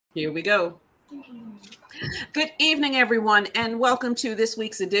Here we go. Good evening, everyone, and welcome to this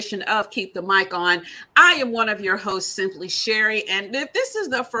week's edition of Keep the Mic On. I am one of your hosts, Simply Sherry, and if this is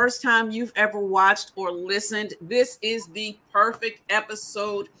the first time you've ever watched or listened, this is the perfect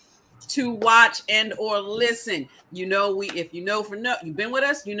episode to watch and or listen. You know, if you know you've been with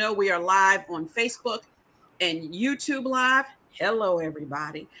us, you know we are live on Facebook and YouTube Live. Hello,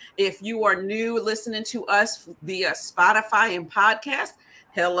 everybody. If you are new listening to us via Spotify and podcast,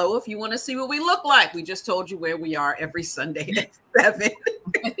 hello. If you want to see what we look like, we just told you where we are every Sunday at 7.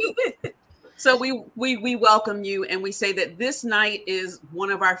 So we welcome you, and we say that this night is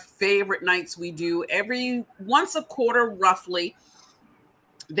one of our favorite nights we do. Every once a quarter, roughly,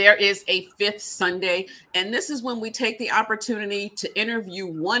 there is a fifth Sunday, and this is when we take the opportunity to interview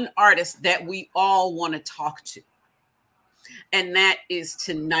one artist that we all want to talk to. And that is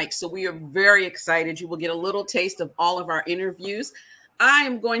tonight. So we are very excited. You will get a little taste of all of our interviews. I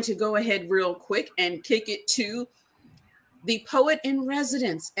am going to go ahead real quick and kick it to the poet in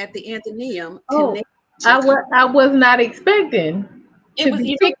residence at the Athenaeum. Oh, I was not expecting to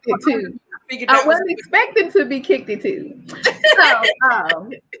be kicked it to. I wasn't expecting to be kicked it to. So,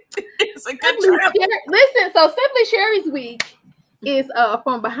 it's a good trip. Listen, so Simply Sherry's week is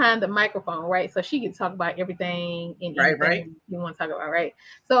from behind the microphone, right? So she can talk about everything and right. You want to talk about, right?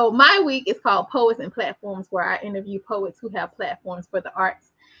 So my week is called Poets and Platforms, where I interview poets who have platforms for the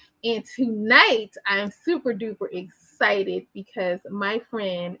arts. And tonight I'm super duper excited because my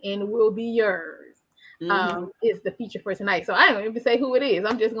friend and will be yours is the feature for tonight. So I don't even say who it is.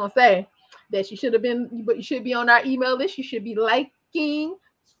 I'm just gonna say that you should have been, but you should be on our email list. You should be liking,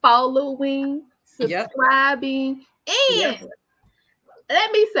 following, subscribing, and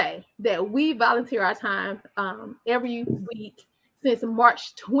let me say that we volunteer our time every week since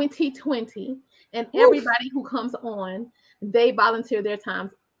March 2020, and everybody who comes on, they volunteer their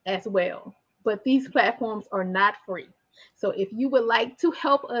times as well. But these platforms are not free. So if you would like to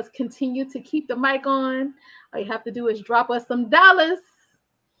help us continue to keep the mic on, all you have to do is drop us some dollars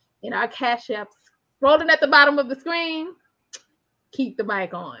in our Cash Apps rolling at the bottom of the screen. Keep the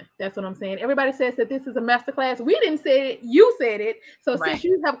mic on. That's what I'm saying. Everybody says that this is a masterclass. We didn't say it. You said it. So since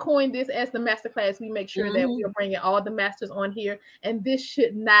you have coined this as the masterclass, we make sure that we are bringing all the masters on here. And this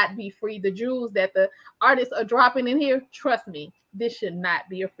should not be free. The jewels that the artists are dropping in here, trust me, this should not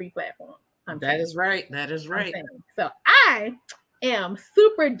be a free platform. That is right. That is right. So I am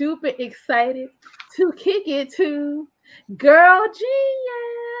super duper excited to kick it to Girl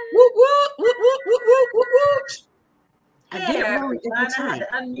Genius. Woo, woo, woo, woo, woo, woo, woo, woo. I had to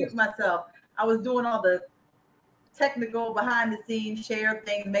unmute myself. I was doing all the technical behind the scenes share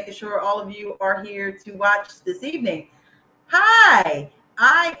things, making sure all of you are here to watch this evening. Hi,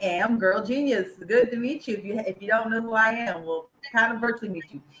 I am Girl Genius. Good to meet you. If you don't know who I am, well, kind of virtually meet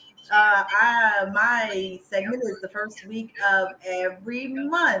you. My segment is the first week of every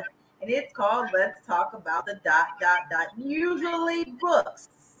month, and it's called Let's Talk About the ... usually books.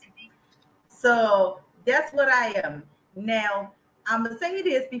 So that's what I am. Now, I'm going to say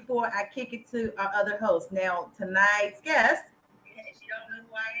this before I kick it to our other host. Now, tonight's guest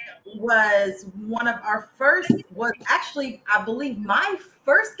was one of our first, was actually, I believe, my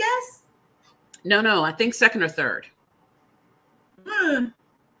first guest. No, I think second or third.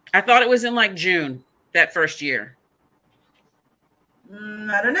 I thought it was in like June, that first year.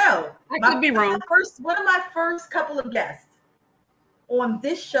 I don't know. I could be wrong. One of my first couple of guests on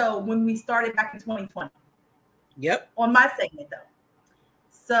this show when we started back in 2020. Yep. On my segment though.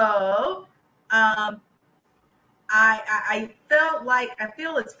 So I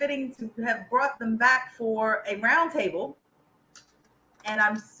feel it's fitting to have brought them back for a roundtable, and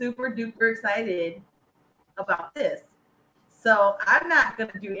I'm super duper excited about this. So I'm not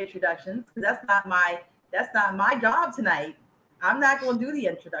going to do introductions because that's not my job tonight. I'm not going to do the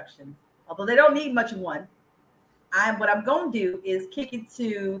introductions, although they don't need much of one. What I'm going to do is kick it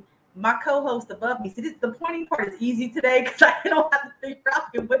to my co-host above me. See, the pointing part is easy today because I don't have to figure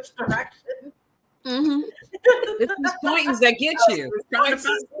out in which direction. It's these pointings that get you. It's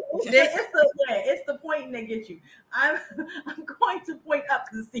the pointing that gets you. I'm going to point up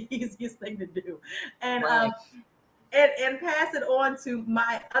because it's the easiest thing to do, and and pass it on to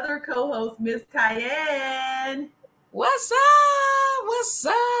my other co-host, Miss Cayenne. What's up? What's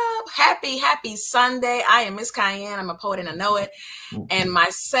up? Happy Sunday. I am Miss Cayenne. I'm a poet and I know it. And my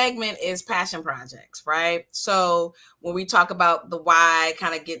segment is passion projects, right? So when we talk about the why,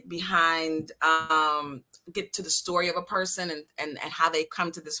 kind of get behind, get to the story of a person and how they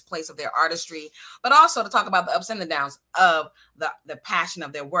come to this place of their artistry, but also to talk about the ups and the downs of the passion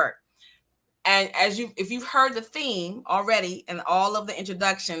of their work. And if you've heard the theme already and all of the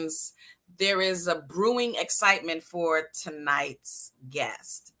introductions, there is a brewing excitement for tonight's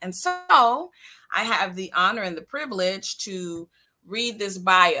guest. And so I have the honor and the privilege to read this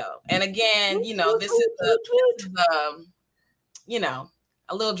bio. And again, this is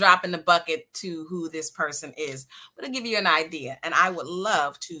a little drop in the bucket to who this person is, but I'll give you an idea. And I would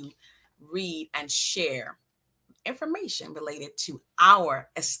love to read and share information related to our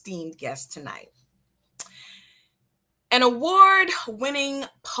esteemed guest tonight. An award-winning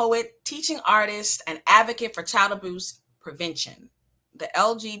poet, teaching artist, and advocate for child abuse prevention, the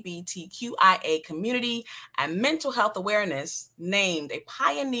LGBTQIA community, and mental health awareness, named a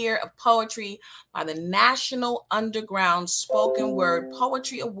pioneer of poetry by the National Underground Spoken Word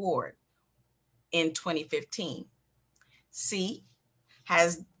Poetry Award in 2015. C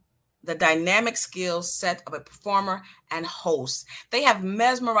has the dynamic skill set of a performer and host. They have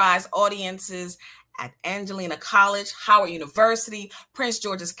mesmerized audiences at Angelina College, Howard University, Prince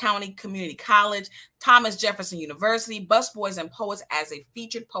George's County Community College, Thomas Jefferson University, Busboys and Poets as a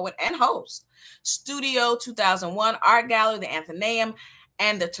featured poet and host, Studio 2001, Art Gallery, the Athenaeum,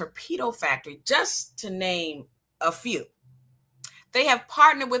 and the Torpedo Factory, just to name a few. They have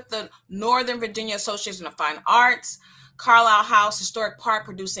partnered with the Northern Virginia Association of Fine Arts, Carlyle House Historic Park,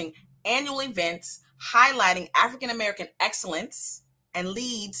 producing annual events highlighting African-American excellence, and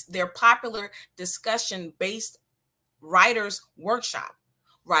leads their popular discussion-based writers workshop,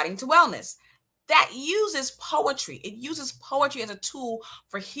 Writing to Wellness, that uses poetry. It uses poetry as a tool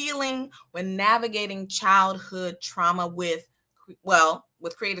for healing when navigating childhood trauma with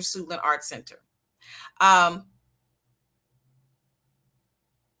Creative Suitland Arts Center.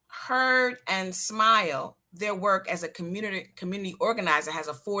 Heard and SMYAL, their work as a community organizer has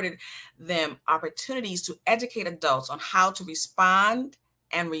afforded them opportunities to educate adults on how to respond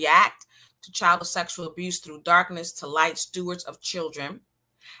and react to child sexual abuse through darkness to light stewards of children,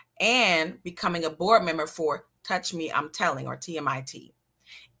 and becoming a board member for Touch Me, I'm Telling, or TMIT.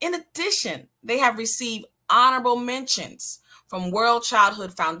 In addition, they have received honorable mentions from World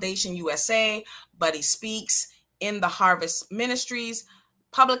Childhood Foundation USA, Buddy Speaks, In the Harvest Ministries,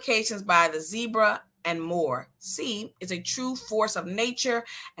 publications by The Zebra, and more. C is a true force of nature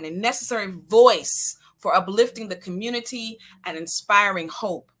and a necessary voice for uplifting the community and inspiring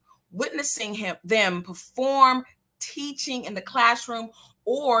hope. Witnessing them perform, teaching in the classroom,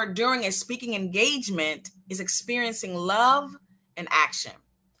 or during a speaking engagement is experiencing love and action.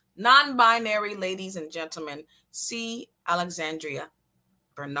 Non-binary, ladies and gentlemen, C.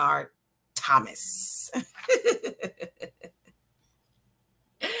 Alexandria-Bernard Thomas.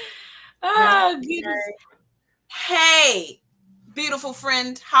 Oh, goodness. Hey, beautiful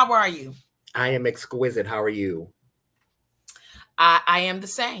friend, how are you? I am exquisite. How are you? I am the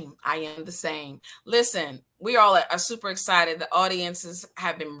same. I am the same. Listen, we all are super excited. The audiences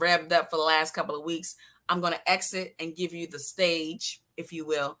have been revved up for the last couple of weeks. I'm going to exit and give you the stage, if you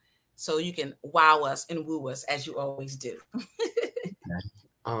will, so you can wow us and woo us as you always do.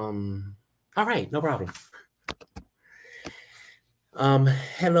 All right, no problem.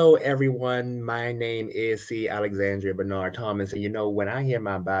 Hello, everyone. My name is C. Alexandria-Bernard Thomas. And when I hear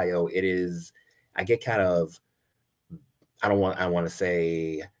my bio, I get kind of, I want to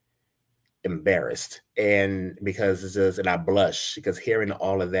say embarrassed. And because it's just, and I blush because hearing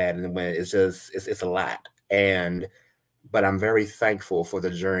all of that, and when it's a lot. But I'm very thankful for the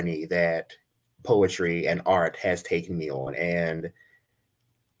journey that poetry and art has taken me on. And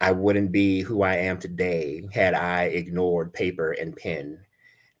I wouldn't be who I am today had I ignored paper and pen.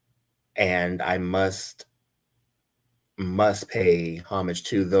 And I must pay homage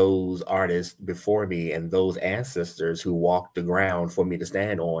to those artists before me and those ancestors who walked the ground for me to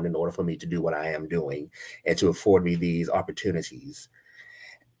stand on in order for me to do what I am doing and to afford me these opportunities.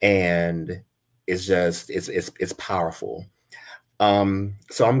 And it's just, it's powerful.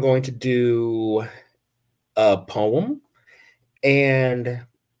 So I'm going to do a poem, and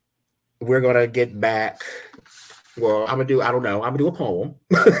we're going to get back. Well, I'm going to do a poem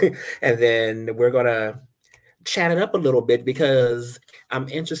and then we're going to chat it up a little bit because I'm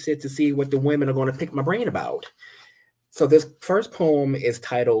interested to see what the women are going to pick my brain about. So this first poem is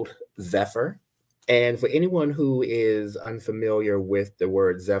titled Zephyr. And for anyone who is unfamiliar with the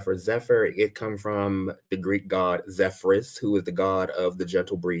word Zephyr, it comes from the Greek god Zephyrus, who is the god of the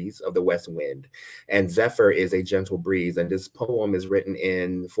gentle breeze, of the west wind. And Zephyr is a gentle breeze. And this poem is written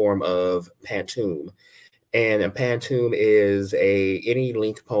in the form of pantoum. And a pantoum is any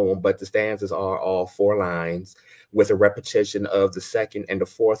length poem, but the stanzas are all 4 lines with a repetition of the second and the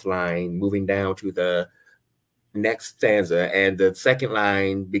fourth line moving down to the next stanza, and the second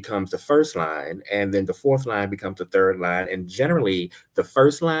line becomes the first line, and then the fourth line becomes the third line, and generally the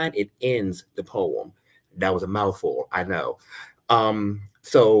first line, it ends the poem. That was a mouthful, I know.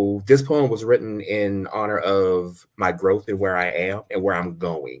 So this poem was written in honor of my growth and where I am and where I'm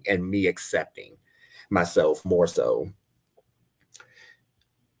going, and me accepting myself more so.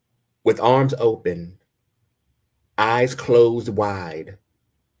 With arms open, eyes closed wide,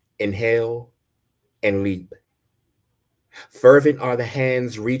 inhale and leap. Fervent are the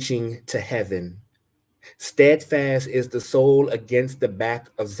hands reaching to heaven. Steadfast is the soul against the back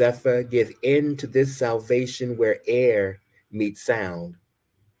of Zephyr. Give in to this salvation where air meets sound.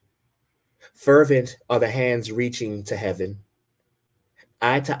 Fervent are the hands reaching to heaven.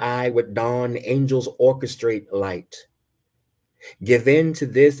 Eye to eye with dawn, angels orchestrate light. Give in to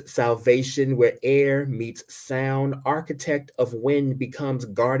this salvation where air meets sound. Architect of wind becomes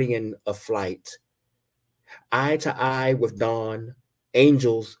guardian of flight. Eye to eye with dawn,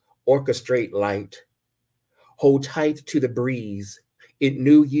 angels orchestrate light. Hold tight to the breeze, it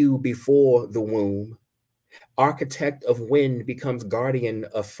knew you before the womb. Architect of wind becomes guardian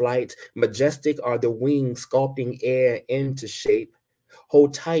of flight. Majestic are the wings sculpting air into shape.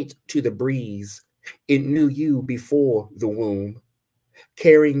 Hold tight to the breeze, it knew you before the womb.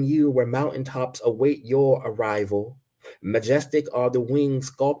 Carrying you where mountaintops await your arrival. Majestic are the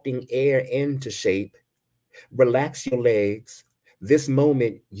wings sculpting air into shape. Relax your legs. This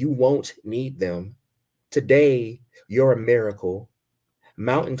moment, you won't need them. Today, you're a miracle.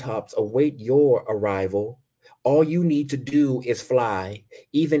 Mountaintops await your arrival. All you need to do is fly.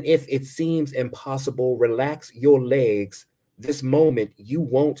 Even if it seems impossible, relax your legs. This moment, you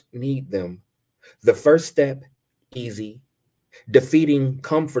won't need them. The first step, easy. Defeating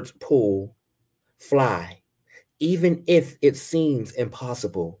comfort's pull. Fly. Even if it seems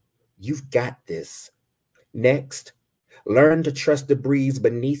impossible, you've got this. Next, learn to trust the breeze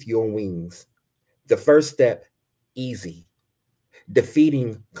beneath your wings. The first step, easy.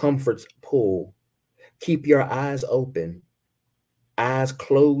 Defeating comfort's pull. Keep your eyes open. Eyes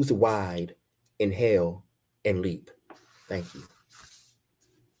closed wide. Inhale and leap. Thank you.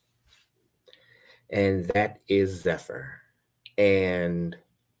 And that is Zephyr. And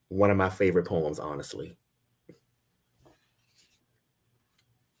one of my favorite poems, honestly.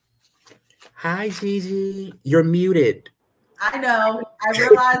 Hi, Gigi. You're muted. I know. I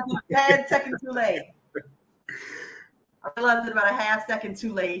realized it's 10 seconds too late. I realized it about a half second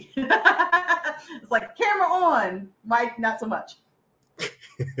too late. It's like camera on, mic not so much.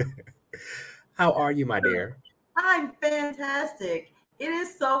 How are you, my dear? I'm fantastic. It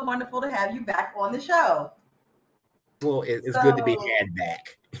is so wonderful to have you back on the show. Well, it's good to be had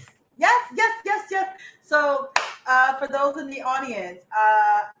back. Yes. So for those in the audience,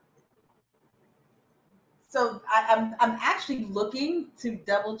 so I'm actually looking to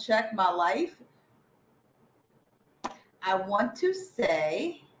double check my life. I want to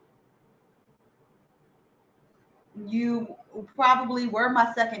say you probably were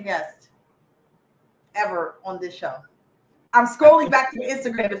my second guest ever on this show. I'm scrolling back to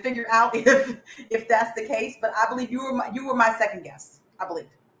Instagram to figure out if that's the case, but I believe you were my second guest. I believe.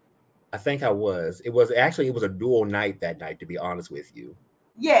 I think I was. It was a dual night that night, to be honest with you.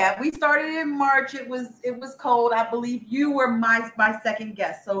 Yeah, we started in March. It was cold. I believe you were my second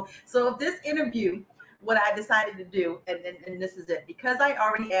guest. So if this interview, what I decided to do, and this is it, because I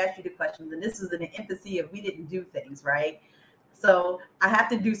already asked you the questions, and this was in the infancy of we didn't do things, right? So I have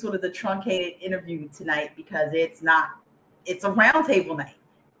to do sort of the truncated interview tonight because it's a roundtable night,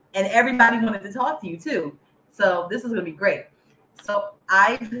 and everybody wanted to talk to you too. So this is going to be great. So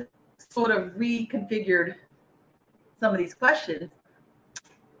I've sort of reconfigured some of these questions,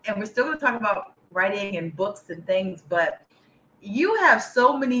 and we're still going to talk about writing and books and things, but you have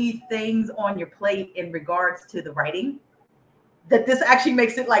so many things on your plate in regards to the writing that this actually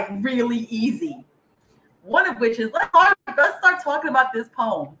makes it like really easy. One of which is, let's start talking about this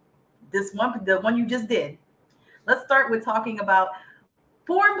poem, the one you just did. Let's start with talking about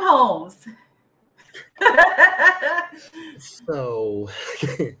foreign poems. So,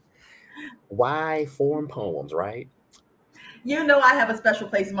 why foreign poems, right? You know, I have a special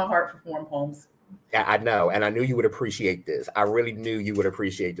place in my heart for foreign poems. Yeah, I know, and I knew you would appreciate this. I really knew you would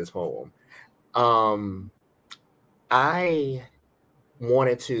appreciate this poem. I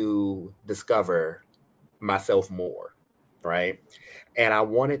wanted to discover myself more, right? And I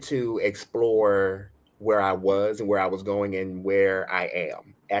wanted to explore where I was and where I was going and where I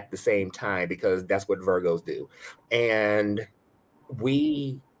am at the same time, because that's what Virgos do. And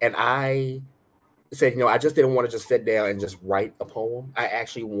I said, I just didn't want to just sit down and just write a poem. I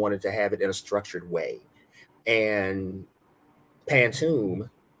actually wanted to have it in a structured way. And Pantoum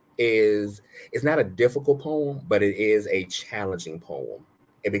is not a difficult poem, but it is a challenging poem.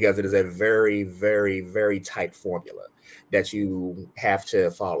 And because it is a very, very, very tight formula that you have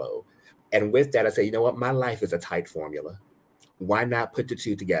to follow. And with that, I say, you know what? My life is a tight formula. Why not put the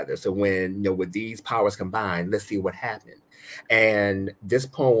two together? So when, you know, with these powers combined, let's see what happened. And this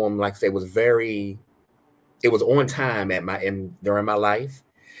poem, like I say, it was on time during my life,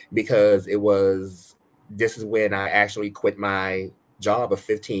 because this is when I actually quit my job of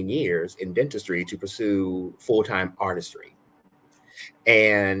 15 years in dentistry to pursue full-time artistry.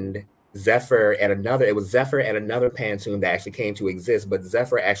 And Zephyr and another Pantoum that actually came to exist, but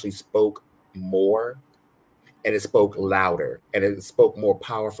Zephyr actually spoke more, and it spoke louder, and it spoke more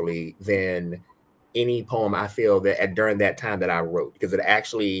powerfully than any poem I feel that during that time that I wrote, because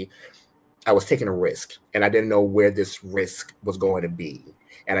I was taking a risk, and I didn't know where this risk was going to be.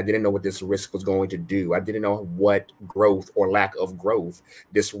 And I didn't know what this risk was going to do. I didn't know what growth or lack of growth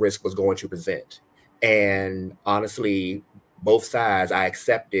this risk was going to present. And honestly, both sides, I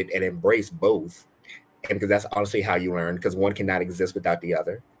accepted and embraced both. And because that's honestly how you learn, because one cannot exist without the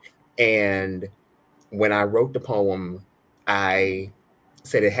other. And when I wrote the poem, I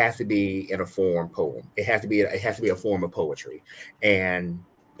said it has to be in a form poem. It has to be a form of poetry. And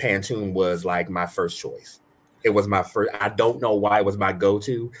Pantoum was like my first choice. It was my first. I don't know why it was my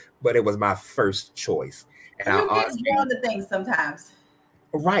go-to, but it was my first choice. And you get drawn to things sometimes.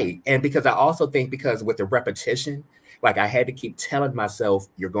 Right. And because I also think, because with the repetition, like I had to keep telling myself,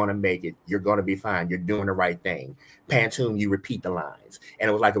 you're going to make it. You're going to be fine. You're doing the right thing. Pantoum, you repeat the lines.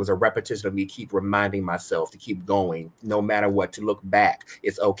 And it was a repetition of me keep reminding myself to keep going, no matter what, to look back.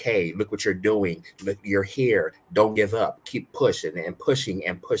 It's okay. Look what you're doing. Look, you're here. Don't give up. Keep pushing and pushing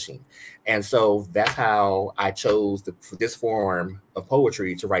and pushing. And so that's how I chose for this form of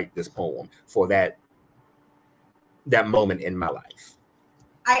poetry to write this poem for that moment in my life.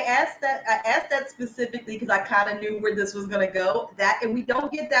 I asked that specifically because I kind of knew where this was going to go. And we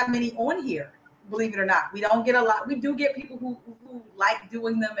don't get that many on here, believe it or not. We don't get a lot. We do get people who like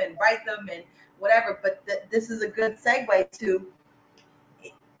doing them and write them and whatever. But this is a good segue to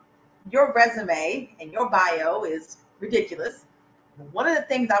your resume, and your bio is ridiculous. One of the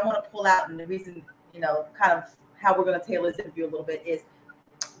things I want to pull out, and the reason, kind of how we're going to tailor this interview a little bit, is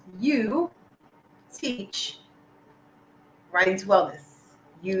you teach writing to wellness.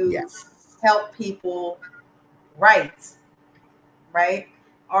 You help people write, right?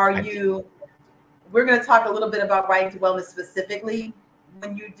 We're going to talk a little bit about writing to wellness specifically.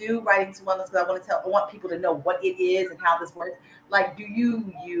 When you do writing to wellness, because I want people to know what it is and how this works. Like, do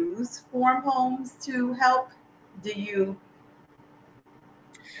you use form poems to help?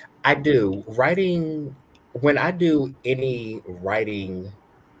 I do. Writing, when I do any writing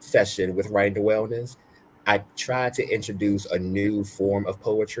session with Writing to Wellness, I try to introduce a new form of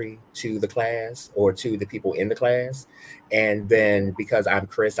poetry to the class or to the people in the class. And then because I'm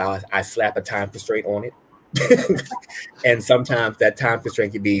Chris, I slap a time constraint on it. And sometimes that time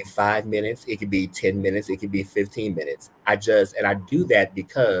constraint could be 5 minutes, it could be 10 minutes, it could be 15 minutes. I do that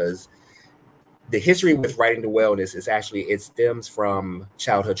because the history with Writing to Wellness is actually, it stems from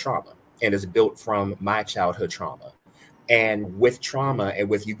childhood trauma, and is built from my childhood trauma. And with trauma and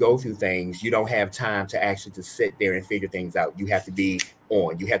with you go through things, you don't have time to actually to sit there and figure things out. You have to be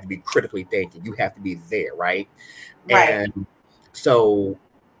on, you have to be critically thinking, you have to be there, right? And so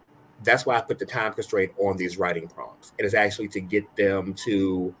that's why I put the time constraint on these writing prompts. It is actually to get them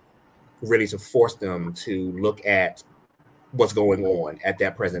to really to force them to look at what's going on at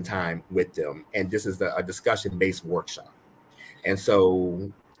that present time with them. And this is a discussion-based workshop. And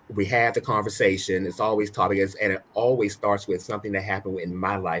so we have the conversation. It's always topics, and it always starts with something that happened in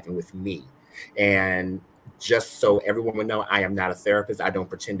my life and with me. And just so everyone will know, I am not a therapist. I don't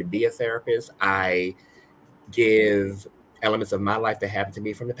pretend to be a therapist. I give elements of my life that happened to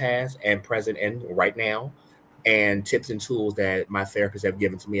me from the past and present and right now, and tips and tools that my therapists have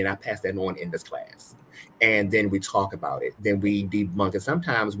given to me, and I pass that on in this class. And then we talk about it. Then we debunk it.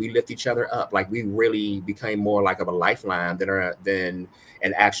 Sometimes we lift each other up. Like, we really became more like of a lifeline than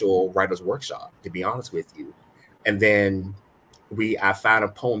an actual writer's workshop, to be honest with you. And then I find a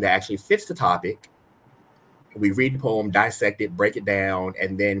poem that actually fits the topic. We read the poem, dissect it, break it down,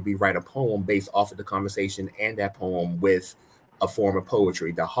 and then we write a poem based off of the conversation and that poem with a form of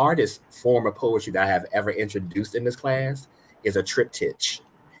poetry. The hardest form of poetry that I have ever introduced in this class is a triptych.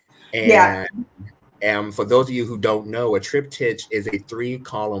 And for those of you who don't know, a triptych is a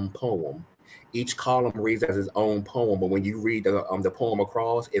 3-column poem. Each column reads as its own poem, but when you read the poem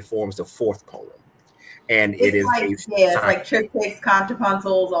across, it forms the 4th poem. And it is like, it's like triptychs,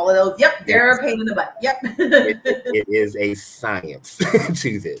 contrapuntals, all of those. Yep, they're a pain in the butt. Yep. it is a science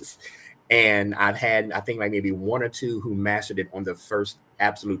to this. And I've had, I think, like maybe one or two who mastered it on the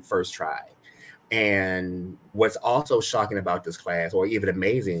absolute first try. And what's also shocking about this class, or even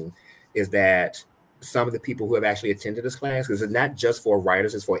amazing, is that some of the people who have actually attended this class, because it's not just for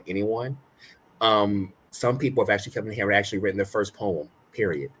writers, it's for anyone. Some people have actually come in here and actually written their first poem,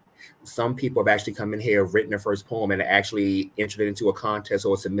 period. Some people have actually come in here, written their first poem, and actually entered it into a contest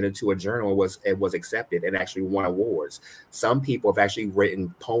or submitted to a journal. It was accepted and actually won awards. Some people have actually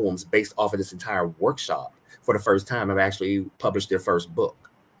written poems based off of this entire workshop for the first time, have actually published their first book.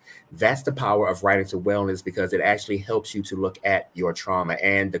 That's the power of writing to wellness, because it actually helps you to look at your trauma.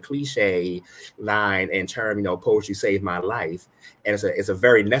 And the cliche line and term, you know, poetry saved my life. And it's a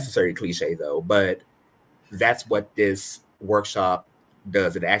very necessary cliche though, but that's what this workshop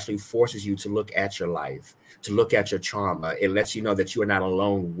does. It actually forces you to look at your life, to look at your trauma. It lets you know that you are not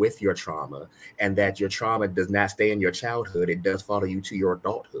alone with your trauma, and that your trauma does not stay in your childhood. It does follow you to your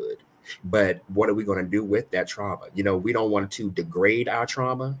adulthood. But what are we going to do with that trauma? You know, we don't want to degrade our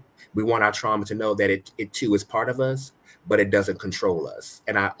trauma. We want our trauma to know that it too is part of us, but it doesn't control us.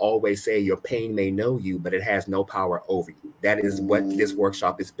 And I always say your pain may know you, but it has no power over you. That is what this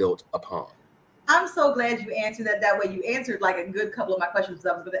workshop is built upon. I'm so glad you answered that way. You answered like a good couple of my questions.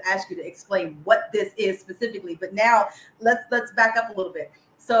 I was going to ask you to explain what this is specifically, but now let's back up a little bit.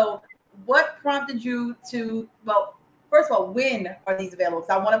 So what prompted you to, well, first of all, when are these available?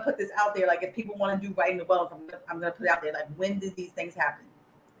 Because I want to put this out there. Like if people want to do writing to wellness, I'm going to put it out there. Like when did these things happen?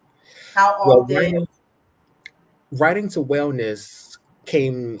 How often? Well, writing to wellness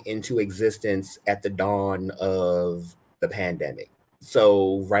came into existence at the dawn of the pandemic.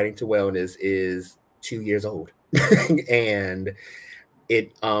 So writing to wellness is 2 years old. And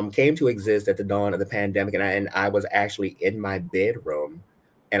it came to exist at the dawn of the pandemic. And I was actually in my bedroom,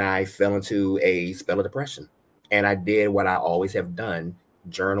 and I fell into a spell of depression. And I did what I always have done: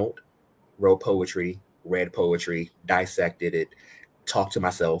 journaled, wrote poetry, read poetry, dissected it, talked to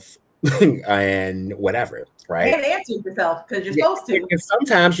myself, and whatever, right? And answered yourself, because you're supposed to.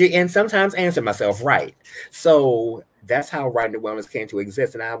 And sometimes answer myself, right? So that's how writing to wellness came to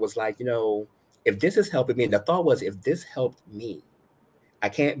exist. And I was like, you know, if this is helping me, and the thought was, if this helped me, I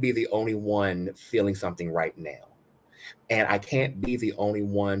can't be the only one feeling something right now. And I can't be the only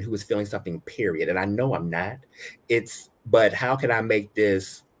one who is feeling something, period. And I know I'm not. But how can I make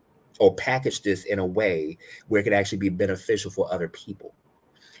this or package this in a way where it could actually be beneficial for other people?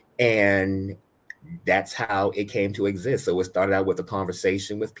 And that's how it came to exist. So it started out with a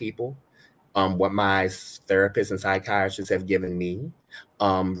conversation with people, what my therapists and psychiatrists have given me.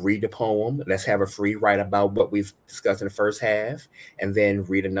 Read a poem. Let's have a free write about what we've discussed in the first half, and then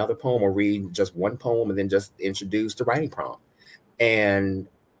read another poem, or read just one poem and then just introduce the writing prompt. And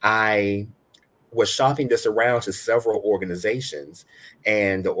I was shopping this around to several organizations,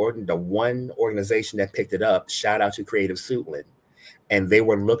 and the one organization that picked it up, shout out to Creative Suitland, and they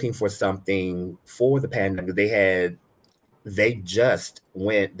were looking for something for the pandemic. They had just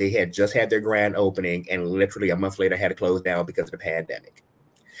had their grand opening, and literally a month later had to close down because of the pandemic.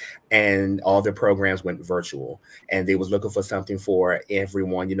 And all their programs went virtual, and they was looking for something for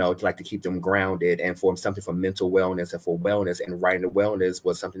everyone, you know, to keep them grounded, and for something for mental wellness and for wellness. And writing to wellness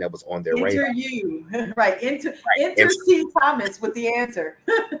was something that was on their radar. Enter C. Thomas with the answer.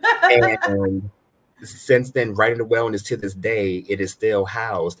 And since then, writing to wellness to this day, it is still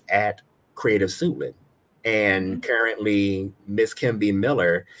housed at Creative Suitland. And currently, Miss Kim B.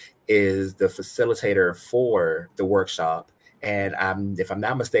 Miller is the facilitator for the workshop. And if I'm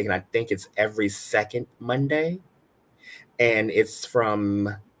not mistaken, I think it's every second Monday. And it's from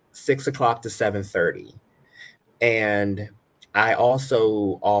 6 o'clock to 7:30. And I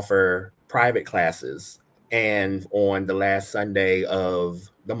also offer private classes, and on the last Sunday of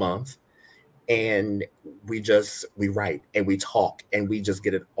the month. And we write and we talk and we just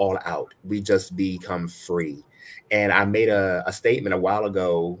get it all out. We just become free. And I made a statement a while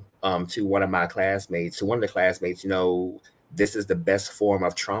ago to one of the classmates, you know, this is the best form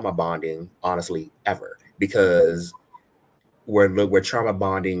of trauma bonding, honestly, ever, because we're trauma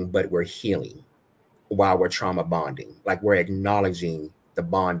bonding, but we're healing while we're trauma bonding. Like, we're acknowledging the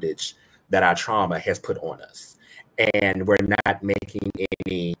bondage that our trauma has put on us. And we're not making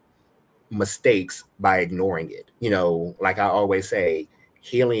any mistakes by ignoring it. You know, like I always say,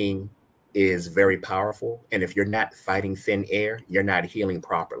 healing is very powerful. And if you're not fighting thin air, you're not healing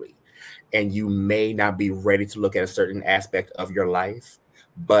properly. And you may not be ready to look at a certain aspect of your life,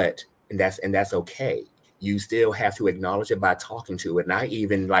 and that's okay. you still have to acknowledge it by talking to it. And I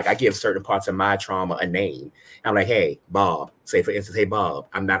even, like, I give certain parts of my trauma a name. I'm like, hey, Bob, say for instance, hey, Bob,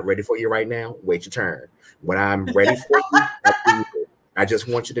 I'm not ready for you right now. Wait your turn. When I'm ready for you, I just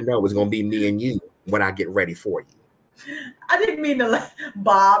want you to know it's going to be me and you when I get ready for you. I didn't mean to laugh.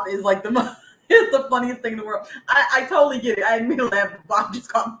 Bob is like it's the funniest thing in the world. I totally get it. I didn't mean to laugh, but Bob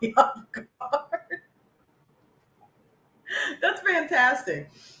just caught me off guard. That's fantastic.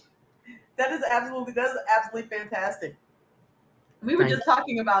 That is absolutely fantastic. We were just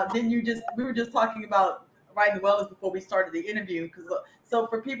talking about, we were just talking about writing wellness before we started the interview. So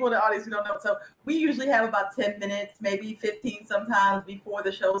for people in the audience who don't know, so we usually have about 10 minutes, maybe 15 sometimes before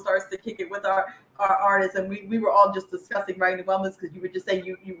the show starts to kick it with our artists. And we were all just discussing writing wellness because you were just saying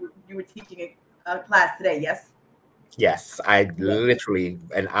you were teaching a class today, yes? Yes, I literally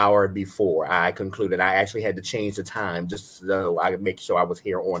an hour before I concluded, I actually had to change the time just so I could make sure I was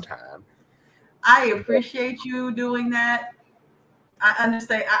here on time. I appreciate you doing that. I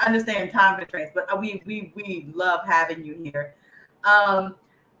understand time constraints, but we love having you here.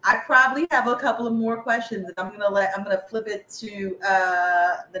 I probably have a couple of more questions, and I'm gonna flip it to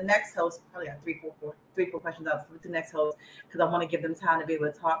the next host. Probably got three, four questions. I'll flip it to the next host because I want to give them time to be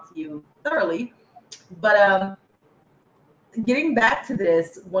able to talk to you thoroughly. But getting back to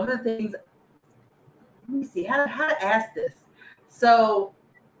this, one of the things, let me see how to ask this. So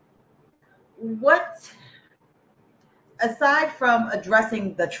what, aside from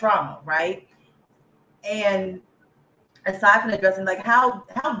addressing the trauma, right? And aside from addressing, like, how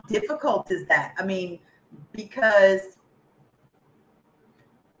difficult is that? I mean, because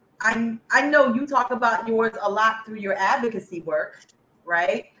I know you talk about yours a lot through your advocacy work,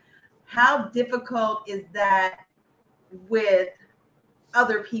 right? How difficult is that with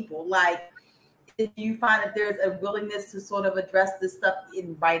other people? Like, do you find that there's a willingness to sort of address this stuff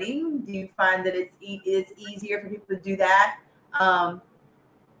in writing? Do you find that it's easier for people to do that?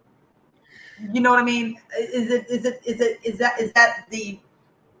 You know what I mean? Is that the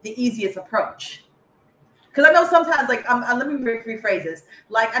easiest approach? Because I know sometimes, like, let me rephrase this.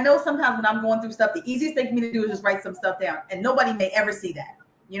 Like, I know sometimes when I'm going through stuff, the easiest thing for me to do is just write some stuff down, and nobody may ever see that.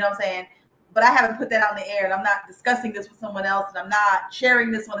 You know what I'm saying? But I haven't put that out in the air, and I'm not discussing this with someone else, and I'm not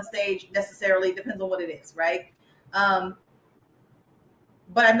sharing this on a stage necessarily. It depends on what it is, right? But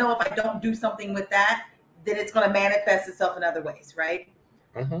I know if I don't do something with that, then it's going to manifest itself in other ways, right?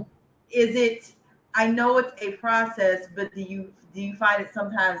 Mm-hmm. Is it? I know it's a process, but do you find it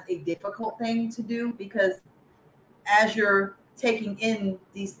sometimes a difficult thing to do? Because as you're taking in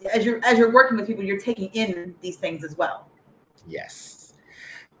these, as you're working with people, you're taking in these things as well. Yes.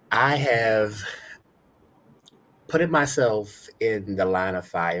 I have put myself in the line of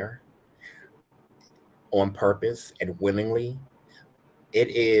fire on purpose and willingly. And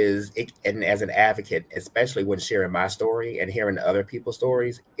as an advocate, especially when sharing my story and hearing other people's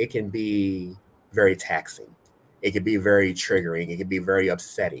stories, it can be very taxing. It can be very triggering. It can be very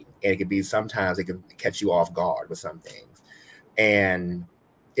upsetting. And sometimes it can catch you off guard with some things. And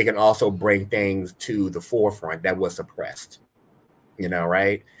it can also bring things to the forefront that was suppressed. You know,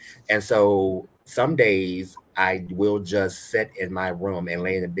 right? And so some days I will just sit in my room and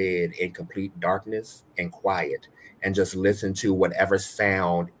lay in the bed in complete darkness and quiet and just listen to whatever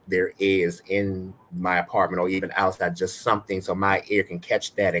sound there is in my apartment or even outside, just something so my ear can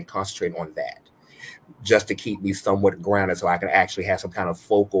catch that and concentrate on that, just to keep me somewhat grounded so I can actually have some kind of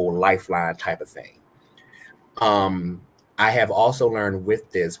focal lifeline type of thing. I have also learned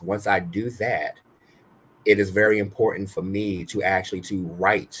with this, once I do that, it is very important for me to actually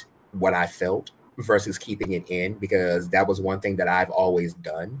write what I felt versus keeping it in, because that was one thing that I've always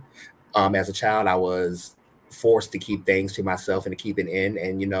done. As a child, I was forced to keep things to myself and to keep it in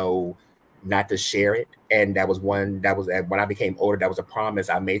and, you know, not to share it. And that was when I became older, that was a promise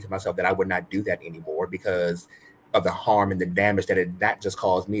I made to myself that I would not do that anymore because of the harm and the damage that it not just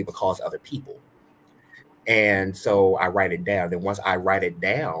caused me, but caused other people. And so I write it down. Then once I write it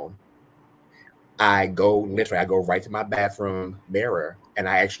down, I go right to my bathroom mirror and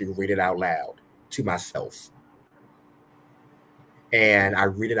I actually read it out loud to myself. And I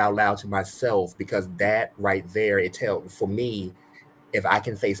read it out loud to myself because that right there, it tells, for me, if I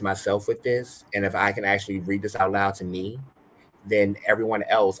can face myself with this and if I can actually read this out loud to me, then everyone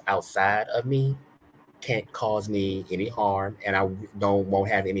else outside of me can't cause me any harm, and I won't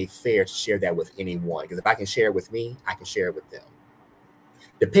have any fear to share that with anyone. Because if I can share it with me, I can share it with them.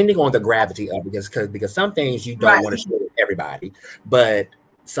 Depending on the gravity of it, because some things you don't want to share with everybody, but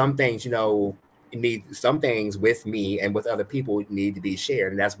some things, you know, some things with me and with other people need to be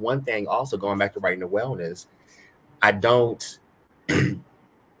shared. And that's one thing also, going back to writing the wellness, I don't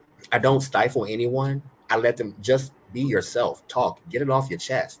stifle anyone. I let them just be yourself, talk, get it off your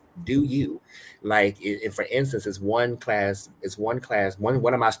chest, do you. Like, for instance, one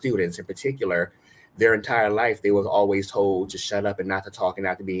of my students in particular, their entire life, they was always told to shut up and not to talk and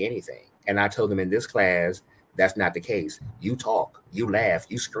not to be anything. And I told them in this class, that's not the case. You talk, you laugh,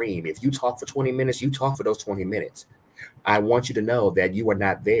 you scream. If you talk for 20 minutes, you talk for those 20 minutes. I want you to know that you are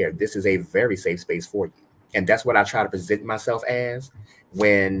not there. This is a very safe space for you. And that's what I try to present myself as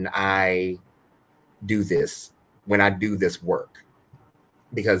when I do this work,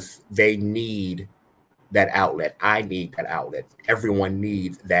 because they need that outlet. I need that outlet. Everyone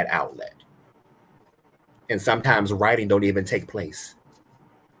needs that outlet. And sometimes writing don't even take place.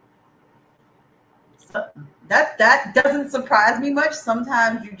 So that doesn't surprise me much.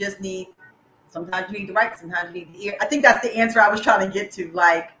 Sometimes you need to write, sometimes you need to hear. I think that's the answer I was trying to get to.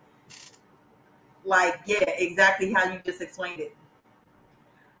 Like, yeah, exactly how you just explained it.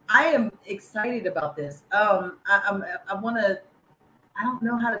 I am excited about this. I don't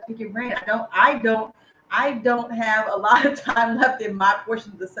know how to pick your brain. I don't have a lot of time left in my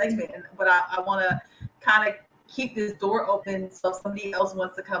portion of the segment, but I want to kind of keep this door open so if somebody else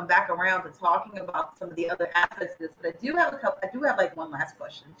wants to come back around to talking about some of the other aspects of this. But I do have like one last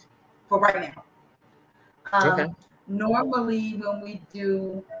question for right now. Okay. Normally when we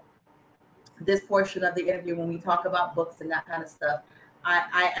do this portion of the interview, when we talk about books and that kind of stuff,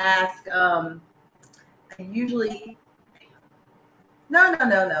 I ask, I usually, no.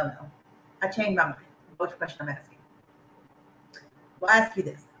 I changed my mind. Which question I'm asking? Well, I'll ask you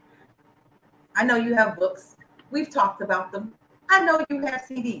this. I know you have books. We've talked about them. I know you have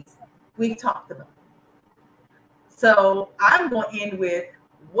CDs. We've talked about them. So I'm going to end with,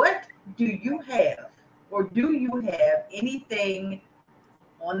 what do you have, or do you have anything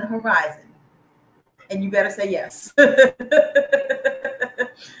on the horizon? And you better say yes.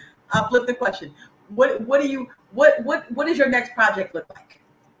 I'll flip the question. What does your next project look like?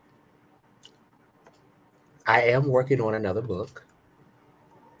 I am working on another book.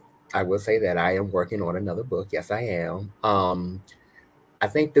 I will say that I am working on another book. Yes, I am. I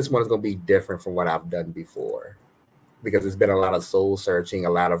think this one is going to be different from what I've done before, because it's been a lot of soul searching, a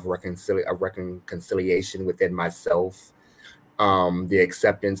lot of reconciliation within myself. The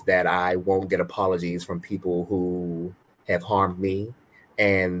acceptance that I won't get apologies from people who have harmed me,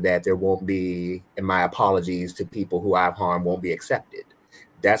 and that there won't be, and my apologies to people who I've harmed won't be accepted.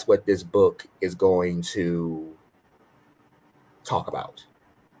 That's what this book is going to talk about.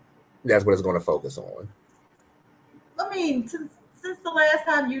 That's what it's going to focus on. I mean, since the last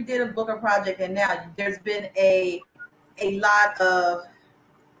time you did a book or project, and now there's been a lot of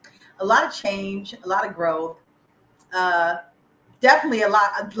change, a lot of growth. Definitely a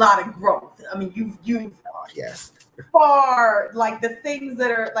lot of growth. I mean, you've yes, far, like the things that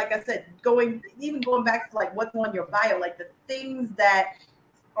are, like I said, going back to like what's on your bio, like the things that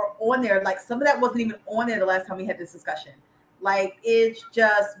are on there, like some of that wasn't even on there the last time we had this discussion. Like, it's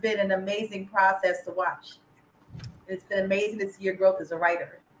just been an amazing process to watch. It's been amazing to see your growth as a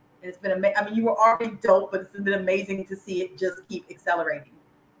writer. It's been amazing. I mean, you were already dope, but it's been amazing to see it just keep accelerating.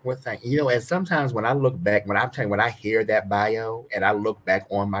 Well, thank you. And sometimes when I look back, when I hear that bio and I look back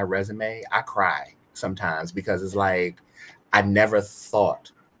on my resume, I cry sometimes, because it's like, I never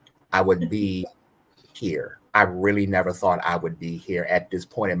thought I would be here. I really never thought I would be here at this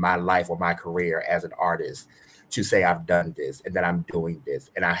point in my life or my career as an artist, to say I've done this and that I'm doing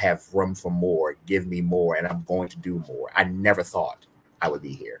this and I have room for more, give me more, and I'm going to do more. I never thought I would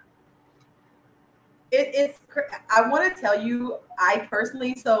be here. I want to tell you, I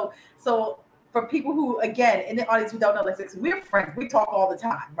personally, so for people who, again, in the audience who don't know, like, we're friends, we talk all the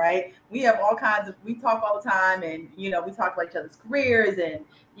time, right? We have we talk all the time, and, we talk about each other's careers and,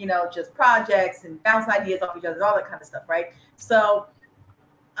 just projects and bounce ideas off each other, all that kind of stuff, right? So,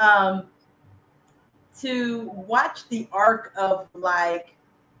 to watch the arc of like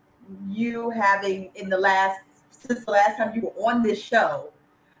you having since the last time you were on this show,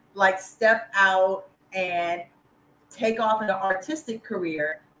 like step out and take off in an artistic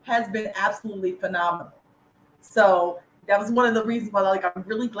career has been absolutely phenomenal. So that was one of the reasons why, like, I'm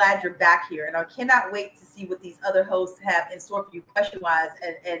really glad you're back here, and I cannot wait to see what these other hosts have in store for you question-wise,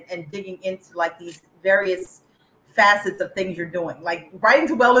 and digging into like these various facets of things you're doing. Like, writing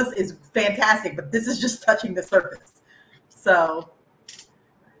to wellness is fantastic, but this is just touching the surface. So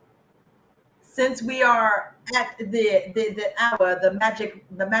since we are at the hour,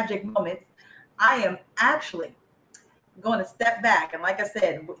 the magic moment, I am actually going to step back, and like I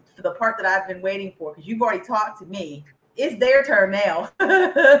said, for the part that I've been waiting for, because you've already talked to me, it's their turn now.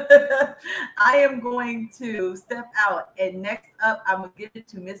 I am going to step out, and next up, I'm going to give it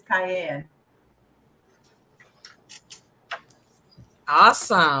to Miss Cayenne.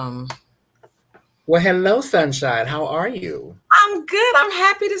 Awesome. Well, hello, Sunshine. How are you? I'm good. I'm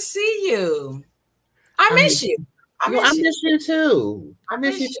happy to see you. I miss you. I miss you too. I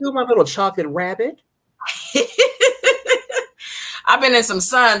miss you too, my little chocolate rabbit. I've been in some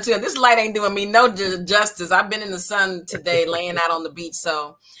sun too. This light ain't doing me no justice. I've been in the sun today, laying out on the beach,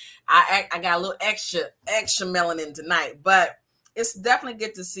 so I got a little extra melanin tonight. But it's definitely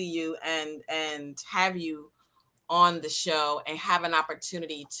good to see you and have you on the show and have an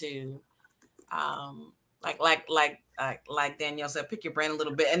opportunity to, like Danielle said, pick your brain a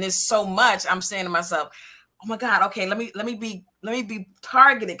little bit. And there's so much I'm saying to myself, oh my God, okay, let me be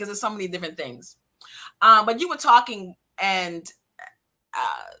targeted because there's so many different things. But you were talking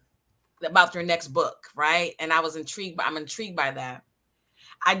about your next book, right? And I'm intrigued by that.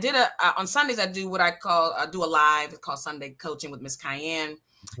 I did on Sundays, I do what I do a live. It's called Sunday Coaching with Miss Cayenne.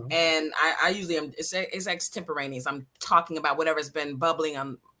 And I usually it's extemporaneous. I'm talking about whatever's been bubbling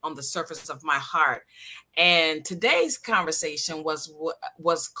on the surface of my heart. And today's conversation was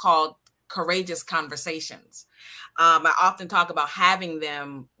called Courageous Conversations. I often talk about having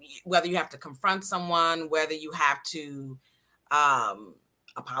them, whether you have to confront someone, whether you have to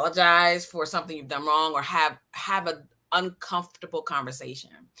apologize for something you've done wrong, or have an uncomfortable conversation.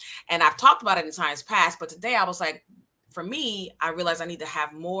 And I've talked about it in times past, but today I was like, for me, I realized I need to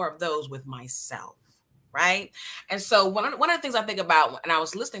have more of those with myself, right? And so one of the things I think about, and I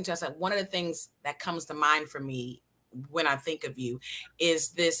was listening to, I said, one of the things that comes to mind for me when I think of you is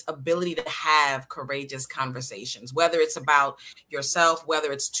this ability to have courageous conversations, whether it's about yourself,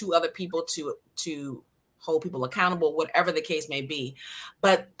 whether it's to other people, to hold people accountable, whatever the case may be.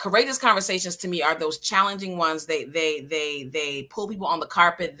 But courageous conversations to me are those challenging ones. They pull people on the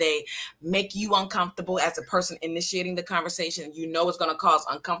carpet. They make you uncomfortable as a person initiating the conversation. You know it's going to cause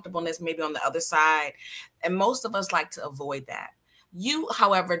uncomfortableness maybe on the other side. And most of us like to avoid that. You,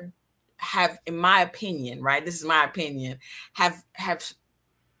 however, have, in my opinion, right? This is my opinion, have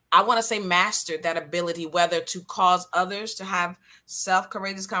I want to say mastered that ability, whether to cause others to have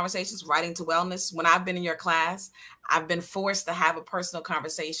self-courageous conversations, writing to wellness. When I've been in your class, I've been forced to have a personal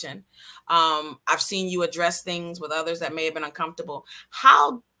conversation. I've seen you address things with others that may have been uncomfortable.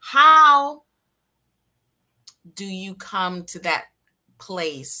 How do you come to that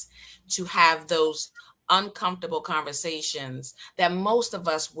place to have those uncomfortable conversations that most of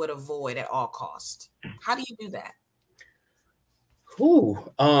us would avoid at all costs? How do you do that? Ooh,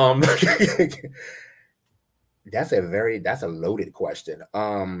 that's a loaded question.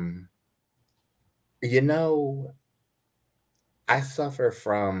 You know, I suffer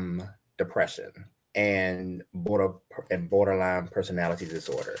from depression and borderline personality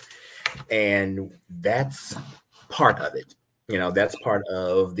disorder, and that's part of it. You know, that's part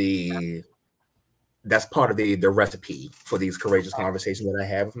of the recipe for these courageous conversations that I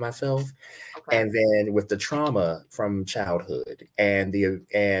have with myself. Okay. And then with the trauma from childhood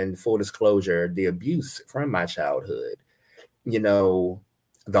and full disclosure, the abuse from my childhood, you know,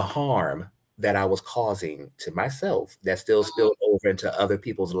 the harm that I was causing to myself that still spilled over into other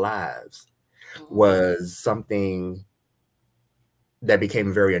people's lives was something that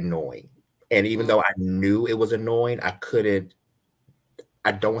became very annoying. And even though I knew it was annoying, I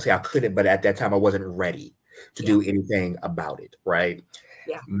don't want to say I couldn't, but at that time I wasn't ready to do anything about it, right?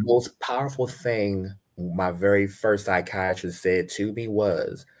 Yeah. Most powerful thing my very first psychiatrist said to me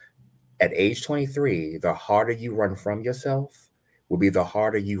was, at age 23, the harder you run from yourself will be the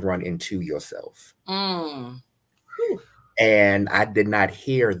harder you run into yourself. And I did not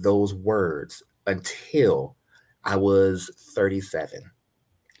hear those words until I was 37.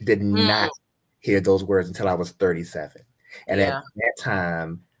 Did not hear those words until I was 37. And at that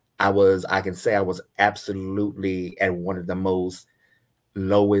time, I can say I was absolutely at one of the most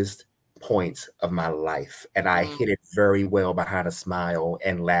lowest points of my life. And I hit it very well behind a smile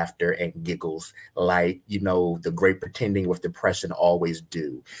and laughter and giggles, like, you know, the great pretending with depression always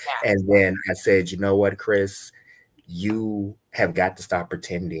do. Yeah. And then I said, you know what, Chris, you have got to stop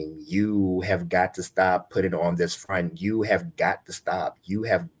pretending. You have got to stop putting on this front. You have got to stop. You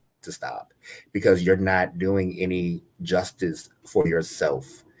have to stop, because you're not doing any justice for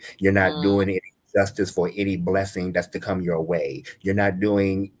yourself. You're not doing any justice for any blessing that's to come your way. You're not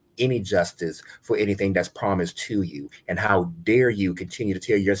doing any justice for anything that's promised to you. And how dare you continue to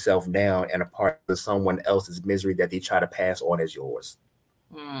tear yourself down and a part of someone else's misery that they try to pass on as yours.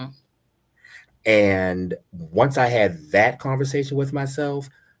 And once I had that conversation with myself,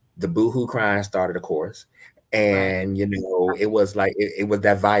 the boohoo crying started, of course. And, you know, it was like, it was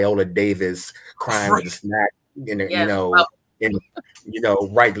that Viola Davis crying with a snack, you know,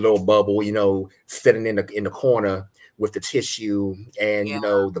 right little bubble, you know, sitting in the corner with the tissue and, Yeah. you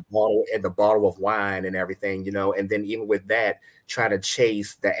know, the bottle of wine and everything, you know, and then even with that, trying to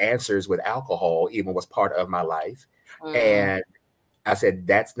chase the answers with alcohol even was part of my life. And I said,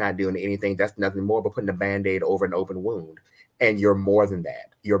 that's not doing anything. That's nothing more but putting a Band-Aid over an open wound. And you're more than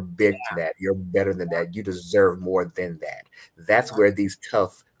that. You're bigger than that. You're better than that. You deserve more than that. That's where these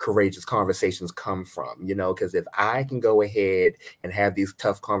tough, courageous conversations come from, you know, because if I can go ahead and have these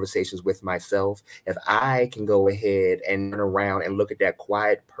tough conversations with myself, if I can go ahead and turn around and look at that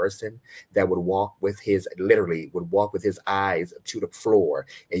quiet person that would walk with his, literally would walk with his eyes to the floor,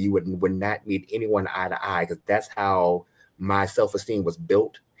 and you would not meet anyone eye to eye, because that's how my self-esteem was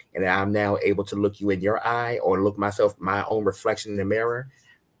built. And I'm now able to look you in your eye or look myself, my own reflection in the mirror.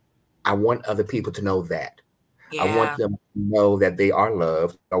 I want other people to know that. Yeah. I want them to know that they are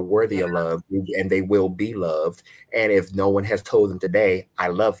loved, are worthy of love, and they will be loved. And if no one has told them today, I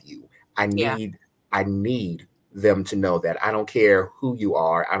love you, I need them to know that. I don't care who you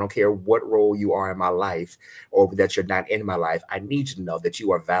are. I don't care what role you are in my life or that you're not in my life. I need you to know that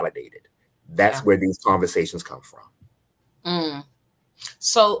you are validated. That's where these conversations come from.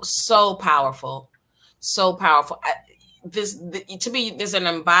 So powerful, so powerful. To me, there's an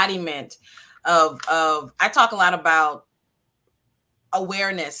embodiment of I talk a lot about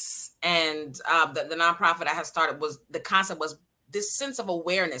awareness, and the nonprofit I had started was, the concept was this sense of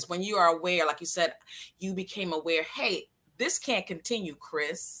awareness. When you are aware, like you said, you became aware, hey, this can't continue,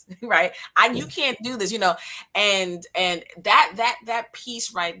 Chris, right? You can't do this, you know, and that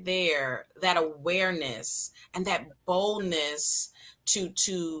piece right there, that awareness and that boldness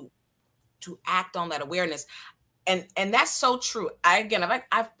to act on that awareness. And that's so true.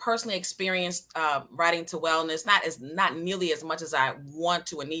 I've personally experienced writing to wellness, not nearly as much as I want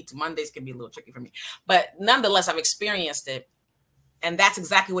to and need to. Mondays can be a little tricky for me, but nonetheless, I've experienced it. And that's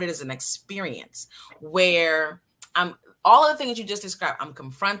exactly what it is, an experience where all of the things you just described, I'm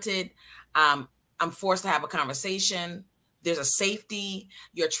confronted, I'm forced to have a conversation. There's a safety,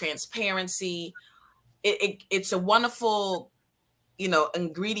 your transparency. It's a wonderful, you know,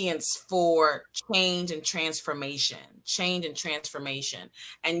 ingredients for change and transformation.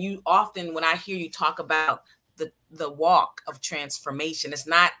 And you often, when I hear you talk about the walk of transformation, it's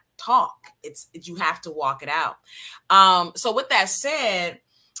not talk, it's you have to walk it out. So with that said,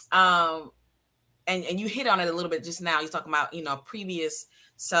 and you hit on it a little bit just now, you're talking about, you know, previous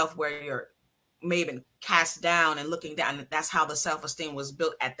self where you're maybe been cast down and looking down, and that's how the self-esteem was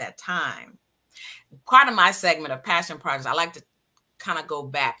built at that time. Part of my segment of passion projects, I like to kind of go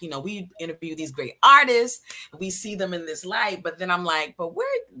back. You know, we interview these great artists, we see them in this light, but then I'm like, but where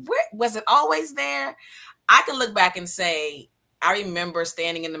was it always there? I can look back and say, I remember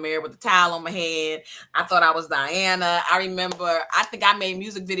standing in the mirror with a towel on my head. I thought I was Diana. I think I made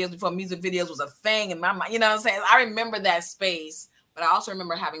music videos before music videos was a thing in my mind. You know what I'm saying? I remember that space, but I also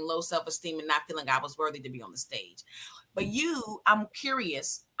remember having low self-esteem and not feeling I was worthy to be on the stage. But I'm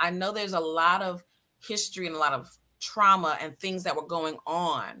curious. I know there's a lot of history and a lot of trauma and things that were going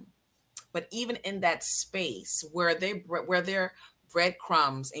on, but even in that space where they're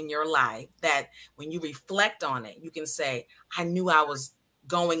breadcrumbs in your life that when you reflect on it, you can say, I knew I was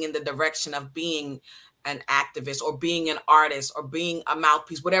going in the direction of being an activist or being an artist or being a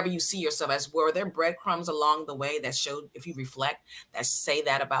mouthpiece, whatever you see yourself as. Were there breadcrumbs along the way that showed, if you reflect, that say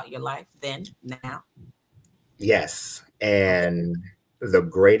that about your life then, now? Yes. And the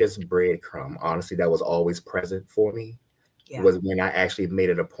greatest breadcrumb, honestly, that was always present for me was when I actually made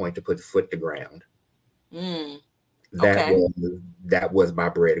it a point to put foot to ground. That was my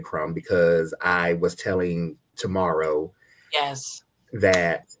breadcrumb, because I was telling tomorrow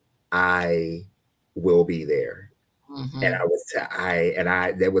that I will be there. And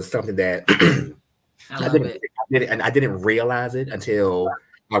there was something that I didn't realize it until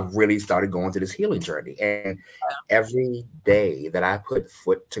I really started going through this healing journey. And every day that I put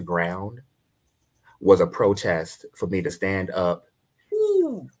foot to ground was a protest for me to stand up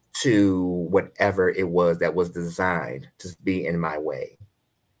to whatever it was that was designed to be in my way.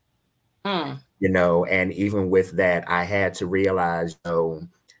 You know, and even with that, I had to realize, you know,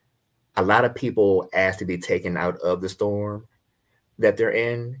 a lot of people ask to be taken out of the storm that they're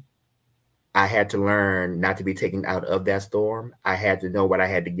in. I had to learn not to be taken out of that storm. I had to know what I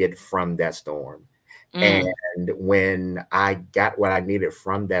had to get from that storm. And when I got what I needed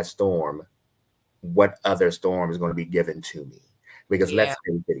from that storm, what other storm is going to be given to me? Because let's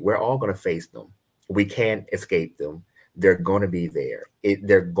face it, we're all going to face them. We can't escape them. They're going to be there.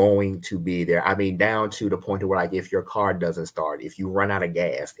 They're going to be there. I mean, down to the point where, like, if your car doesn't start, if you run out of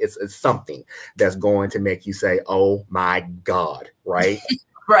gas, it's something that's going to make you say, oh my God, right?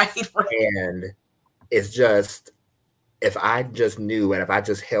 Right. And it's just, if I just knew and if I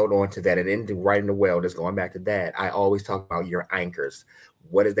just held on to that and ended right in the well, just going back to that, I always talk about your anchors.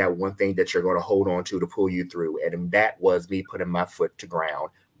 What is that one thing that you're going to hold on to pull you through? And that was me putting my foot to ground,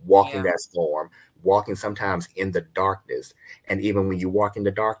 walking that storm, walking sometimes in the darkness. And even when you walk in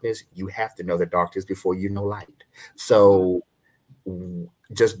the darkness, you have to know the darkness before you know light. So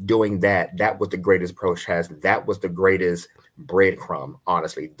just doing that, that was the greatest protest. That was the greatest breadcrumb,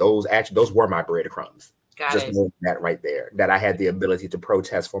 honestly. Those were my breadcrumbs. Just knowing that right there, that I had the ability to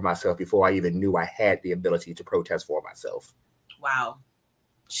protest for myself before I even knew I had the ability to protest for myself. Wow.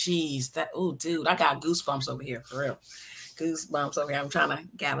 Jeez, oh, dude, I got goosebumps over here, for real. Goosebumps over here. I'm trying to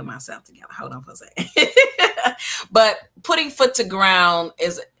gather myself together. Hold on for a second. But putting foot to ground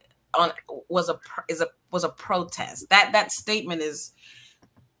was a protest. That statement is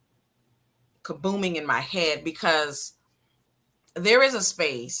kabooming in my head, because there is a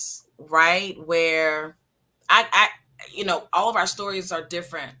space, right, where I all of our stories are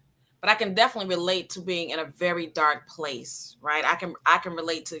different, but I can definitely relate to being in a very dark place, right? I can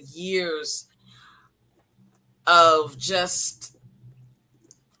relate to years of just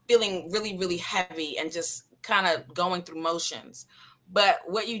feeling really, really heavy and just kind of going through motions. But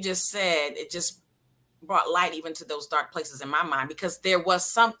what you just said, it just brought light even to those dark places in my mind, because there was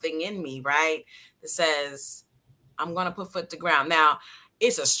something in me, right, that says, I'm going to put foot to ground. Now,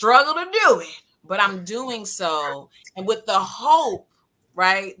 it's a struggle to do it, but I'm doing so. And with the hope,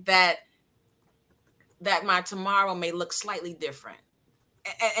 right, that my tomorrow may look slightly different.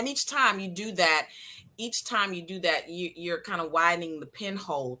 And each time you do that, you're kind of widening the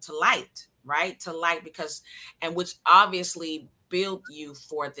pinhole to light, right? To light, and which obviously built you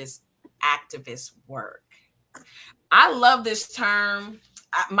for this activist work. I love this term.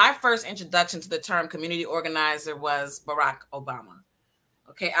 My first introduction to the term community organizer was Barack Obama.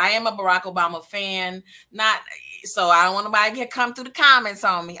 Okay, I am a Barack Obama fan. So I don't want nobody to come through the comments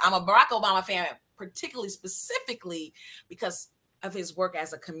on me. I'm a Barack Obama fan, particularly specifically because of his work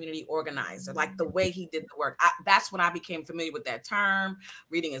as a community organizer, like the way he did the work. That's when I became familiar with that term,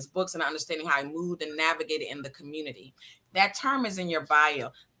 reading his books and understanding how he moved and navigated in the community. That term is in your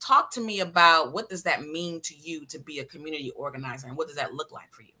bio. Talk to me about, what does that mean to you to be a community organizer, and what does that look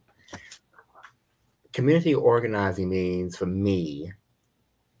like for you? Community organizing means, for me,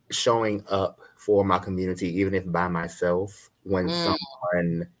 showing up for my community, even if by myself, when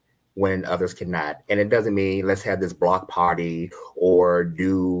others cannot. And it doesn't mean let's have this block party or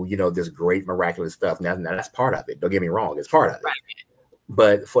do, this great miraculous stuff. Now that's part of it. Don't get me wrong. It's part of it. Right.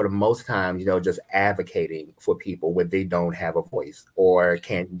 But for the most time, just advocating for people when they don't have a voice or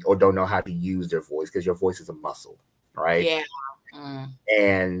don't know how to use their voice, because your voice is a muscle, right? Yeah.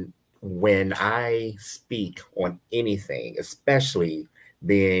 And when I speak on anything, especially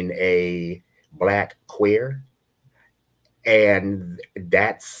being a Black queer, and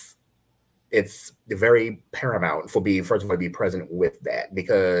it's very paramount for me, first of all, to be present with that,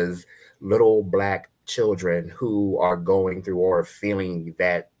 because little Black children who are going through or feeling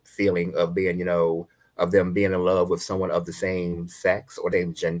that feeling of being, of them being in love with someone of the same sex or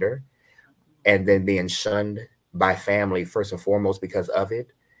same gender, and then being shunned by family first and foremost because of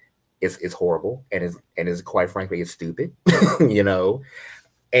it, is horrible, and is quite frankly, it's stupid,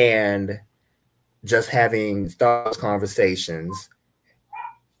 and just having those conversations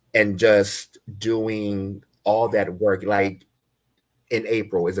and just doing all that work. Like in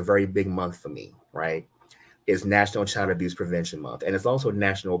April is a very big month for me, right? It's National Child Abuse Prevention Month, and it's also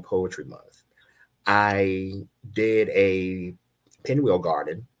National Poetry Month. I did a pinwheel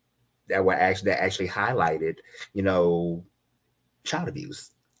garden that actually highlighted, child abuse.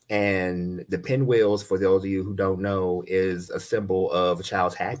 And the pinwheels, for those of you who don't know, is a symbol of a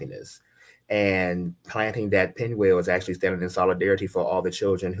child's happiness. And planting that pinwheel is actually standing in solidarity for all the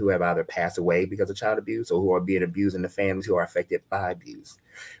children who have either passed away because of child abuse or who are being abused in the families who are affected by abuse.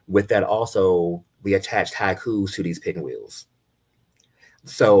 With that also, we attached haikus to these pinwheels.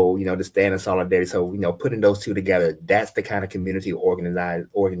 So, to stand in solidarity. So, putting those two together, that's the kind of community organizing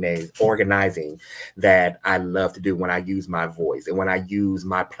that I love to do when I use my voice and when I use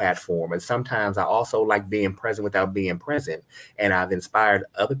my platform. And sometimes I also like being present without being present. And I've inspired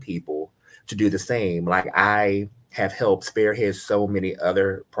other people to do the same. Like, I have helped spearhead so many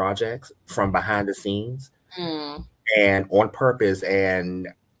other projects from behind the scenes and on purpose. And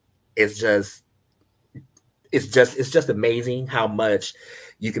it's just amazing how much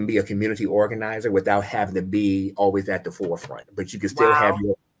you can be a community organizer without having to be always at the forefront, but you can still have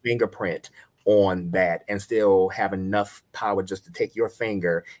your fingerprint on that and still have enough power just to take your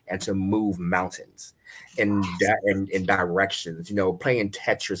finger and to move mountains in directions, you know, playing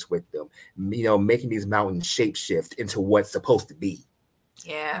Tetris with them, you know, making these mountains shapeshift into what's supposed to be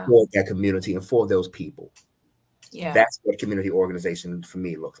for that community and for those people. Yeah, that's what community organization for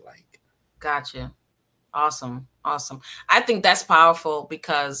me looks like. Gotcha. Awesome. Awesome. I think that's powerful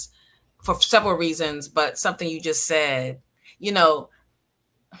because for several reasons, but something you just said, you know,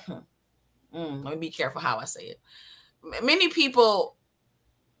 let me be careful how I say it. Many people,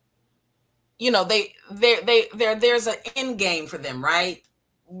 you know, there's an end game for them, right?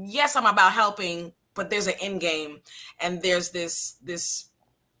 Yes, I'm about helping, but there's an end game, and there's this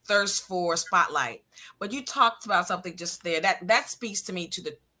thirst for spotlight. But you talked about something just there that speaks to me to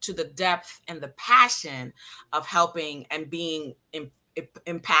the depth and the passion of helping and being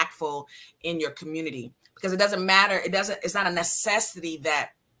impactful in your community, because it doesn't matter. It's not a necessity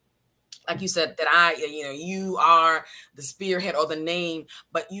that, like you said, that you are the spearhead or the name,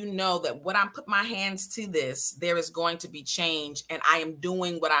 but you know that when I put my hands to this, there is going to be change, and I am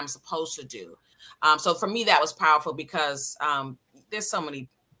doing what I'm supposed to do. So for me, that was powerful because there's so many,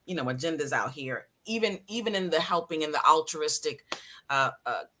 you know, agendas out here, even in the helping in the altruistic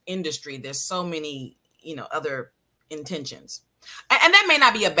industry. There's so many, you know, other intentions. And that may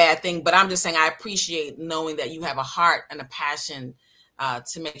not be a bad thing, but I'm just saying I appreciate knowing that you have a heart and a passion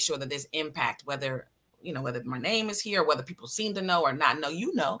to make sure that there's impact, whether my name is here, or whether people seem to know or not know,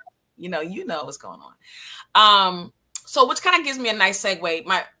 you know what's going on. So which kind of gives me a nice segue,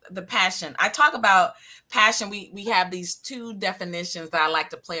 the passion. I talk about passion. We have these two definitions that I like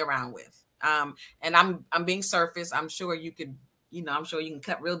to play around with. And I'm being surface. I'm sure you could, I'm sure you can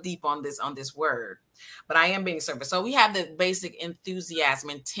cut real deep on this word, but I am being surface. So we have the basic enthusiasm,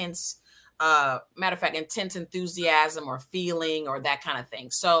 intense, matter of fact, intense enthusiasm or feeling or that kind of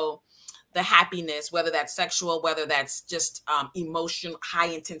thing. So the happiness, whether that's sexual, whether that's just emotion, high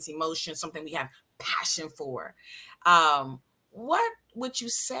intense emotion, something we have passion for. What would you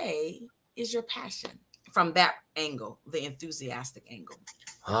say is your passion from that angle, the enthusiastic angle?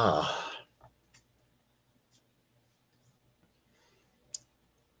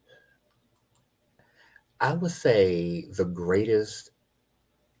 I would say the greatest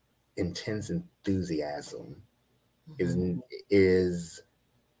intense enthusiasm is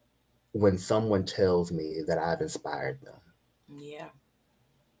when someone tells me that I've inspired them. Yeah.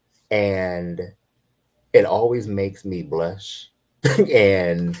 And it always makes me blush.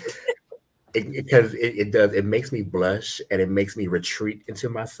 And it makes me blush, and it makes me retreat into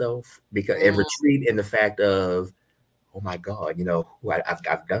myself, because and retreat in the fact of, oh my God,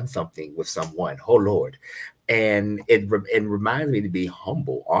 I've done something with someone. Oh Lord. And it reminds me to be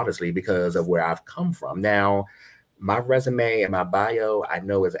humble, honestly, because of where I've come from. Now, my resume and my bio, I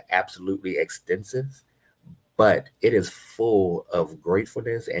know, is absolutely extensive, but it is full of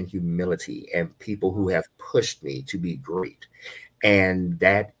gratefulness and humility and people who have pushed me to be great. And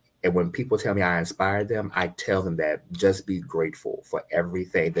when people tell me I inspire them, I tell them that just be grateful for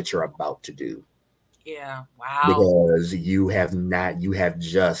everything that you're about to do. Yeah. Wow. Because you have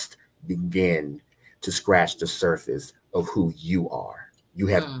just begun to scratch the surface of who you are. You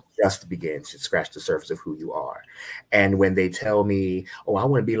have just begun to scratch the surface of who you are. And when they tell me, oh, I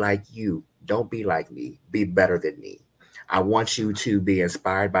want to be like you, don't be like me, be better than me. I want you to be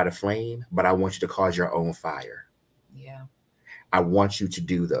inspired by the flame, but I want you to cause your own fire. Yeah. I want you to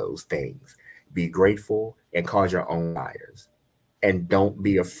do those things. Be grateful and cause your own fires. And don't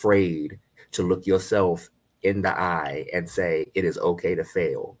be afraid to look yourself in the eye and say, it is okay to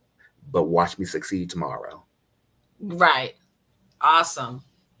fail, but watch me succeed tomorrow. Right. Awesome.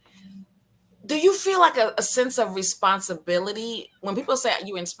 Do you feel like a sense of responsibility when people say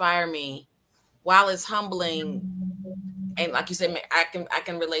you inspire me? While it's humbling, and like you said, I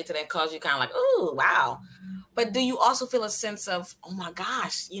can relate to that, cause you kind of like, oh, wow. But do you also feel a sense of, oh my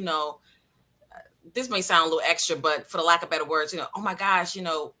gosh, this may sound a little extra, but for the lack of better words, oh my gosh,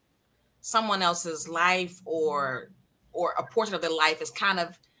 someone else's life or a portion of their life is kind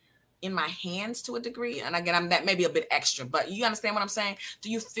of in my hands to a degree. And again, that may be a bit extra, but you understand what I'm saying?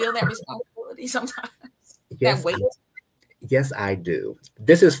 Do you feel that responsibility sometimes? Yes, that weight? Yes, I do.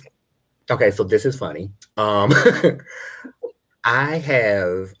 Okay, so this is funny. I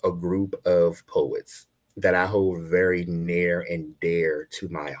have a group of poets that I hold very near and dear to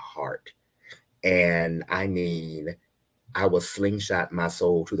my heart. And I mean, I will slingshot my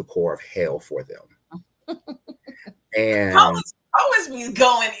soul to the core of hell for them. And always be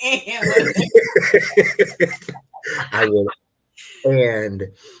going in. I will. And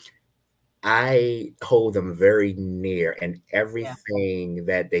I hold them very near, and everything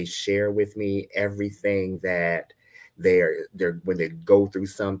that they share with me, everything that they're when they go through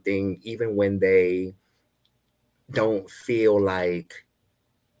something, even when they don't feel like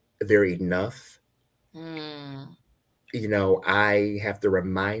they're enough, you know, I have to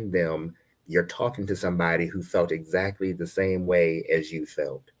remind them, you're talking to somebody who felt exactly the same way as you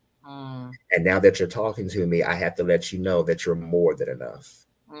felt. And now that you're talking to me, I have to let you know that you're more than enough.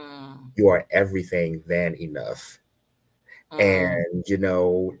 You are everything than enough. And, you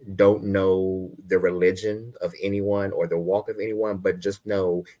know, don't know the religion of anyone or the walk of anyone, but just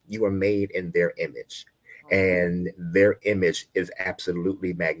know you are made in their image. And their image is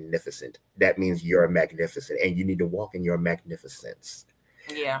absolutely magnificent. That means you're magnificent, and you need to walk in your magnificence.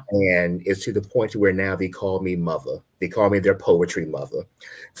 Yeah. And it's to the point to where now they call me mother. They call me their poetry mother.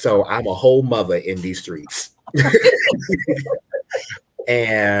 So I'm a whole mother in these streets.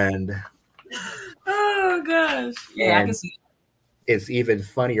 And oh gosh, yeah, I can see. It's even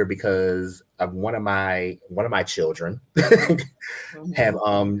funnier because of one of my children have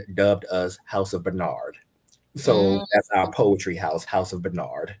dubbed us House of Bernard. So that's our poetry house, House of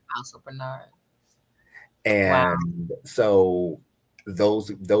Bernard. House of Bernard. And so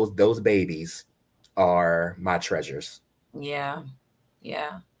those babies are my treasures. Yeah.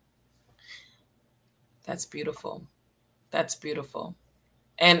 Yeah. That's beautiful. That's beautiful.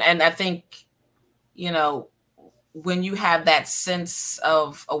 And I think, you know, when you have that sense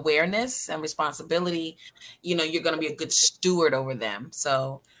of awareness and responsibility, you know, you're going to be a good steward over them.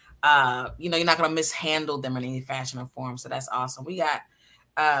 So, you know, you're not going to mishandle them in any fashion or form. So that's awesome. We got,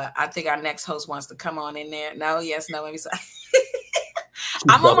 I think our next host wants to come on in there. No, yes, no, maybe so.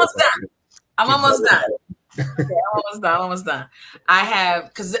 I'm almost done. I'm almost done. Yeah, I'm almost done. I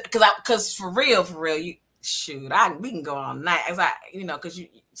have, cause for real, you shoot, we can go all night. As you know, cause you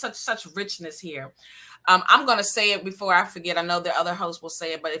such richness here. I'm gonna say it before I forget. I know the other hosts will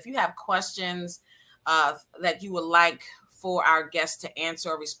say it, but if you have questions that you would like for our guests to answer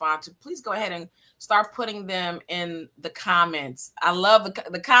or respond to, please go ahead and start putting them in the comments. I love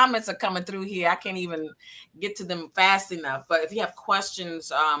the comments are coming through here. I can't even get to them fast enough. But if you have questions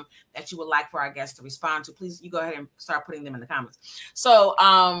that you would like for our guests to respond to, please you go ahead and start putting them in the comments. So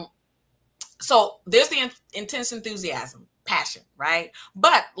so there's the intense enthusiasm, passion, right?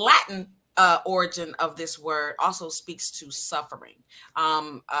 But Latin origin of this word also speaks to suffering.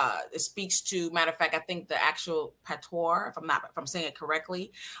 It speaks to, matter of fact, I think the actual patois, if I'm saying it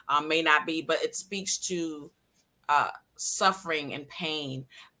correctly, may not be, but it speaks to suffering and pain,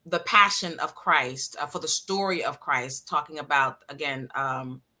 the passion of Christ, for the story of Christ, talking about, again,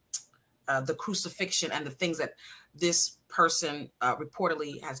 the crucifixion and the things that this person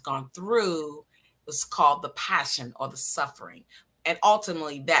reportedly has gone through was called the passion or the suffering. And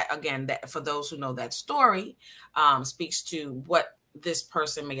ultimately that, again, that for those who know that story, speaks to what this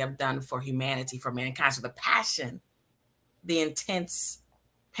person may have done for humanity, for mankind. So the passion, the intense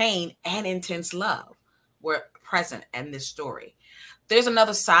pain and intense love were present in this story. There's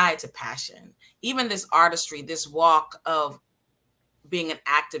another side to passion. Even this artistry, this walk of being an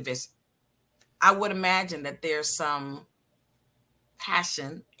activist, I would imagine that there's some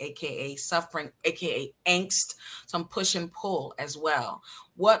passion, aka suffering, aka angst, some push and pull as well.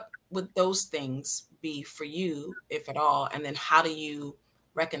 What would those things be for you, if at all? And then how do you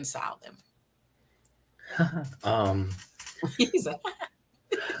reconcile them?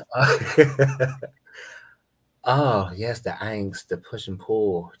 Oh yes, the angst, the push and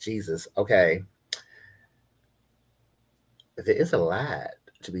pull. Jesus. Okay. There is a lot,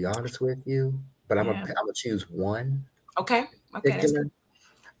 to be honest with you, but I'm gonna choose one. Okay. Okay.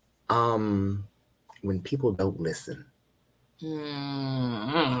 When people don't listen.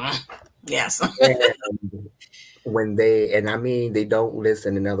 Yes. When they, and I mean, they don't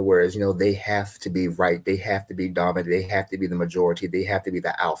listen. In other words, you know, they have to be right. They have to be dominant. They have to be the majority. They have to be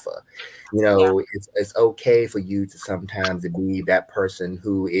the alpha. You know, it's okay for you to sometimes be that person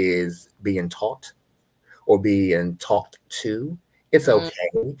who is being taught or being talked to. It's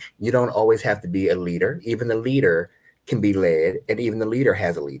okay. You don't always have to be a leader. Even the leader can be led, and even the leader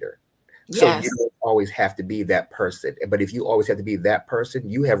has a leader. So you don't always have to be that person. But if you always have to be that person,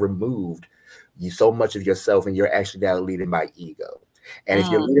 you have removed so much of yourself, and you're actually now leading by ego. And if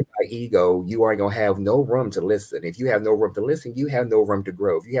you're leading by ego, you aren't going to have no room to listen. If you have no room to listen, you have no room to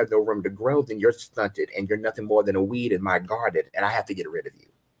grow. If you have no room to grow, then you're stunted, and you're nothing more than a weed in my garden, and I have to get rid of you.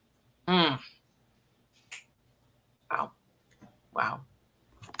 Wow. Wow.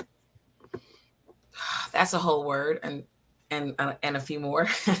 That's a whole word, and a few more.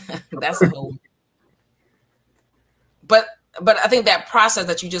 That's a whole. But but I think that process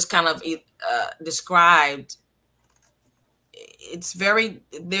that you just kind of described, it's very,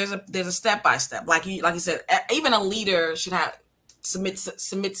 there's a step-by-step, like you said, even a leader should have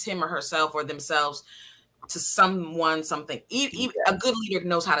submits him or herself or themselves to someone, something. Even a good leader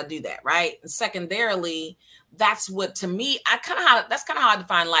knows how to do that, right? And secondarily, that's what, to me, that's kind of how I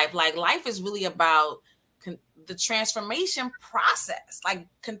define life. Like, life is really about the transformation process, like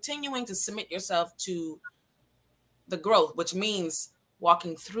continuing to submit yourself to the growth, which means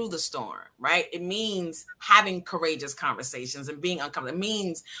walking through the storm, right? It means having courageous conversations and being uncomfortable. It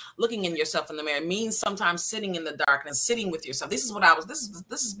means looking in yourself in the mirror. It means sometimes sitting in the darkness, sitting with yourself. This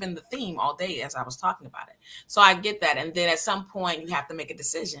has been the theme all day as I was talking about it. So I get that. And then at some point you have to make a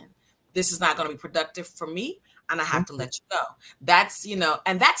decision. This is not going to be productive for me, and I have to let you go. That's,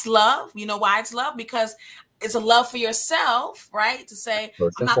 and that's love. You know why it's love? Because it's a love for yourself, right? To say,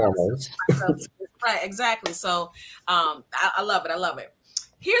 first and I'm not foremost. Right, exactly. So I love it. I love it.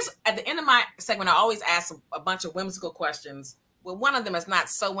 Here's, at the end of my segment, I always ask a bunch of whimsical questions. Well, one of them is not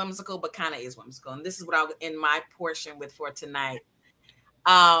so whimsical, but kind of is whimsical. And this is what I'll end my portion with for tonight.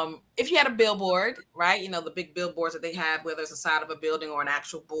 If you had a billboard, right? The big billboards that they have, whether it's the side of a building or an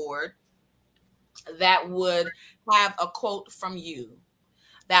actual board, that would have a quote from you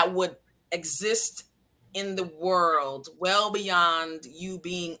that would exist in the world well beyond you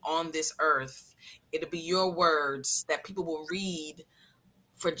being on this earth. It'll be your words that people will read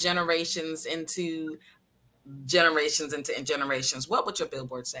for generations into generations into generations. What would your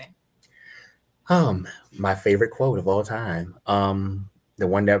billboard say? My favorite quote of all time. The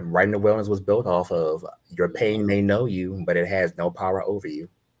one that Writing the Wellness was built off of. Your pain may know you, but it has no power over you.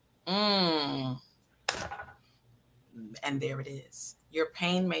 And there it is. Your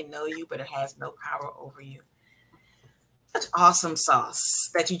pain may know you, but it has no power over you. Such awesome sauce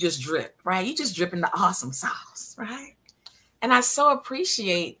that you just drip, right? You just dripping the awesome sauce, right? And I so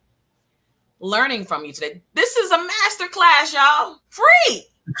appreciate learning from you today. This is a master class, y'all. Free.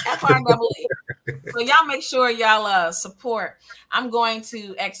 FREE. So y'all make sure y'all support. I'm going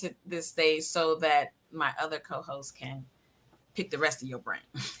to exit this stage so that my other co-host can pick the rest of your brain.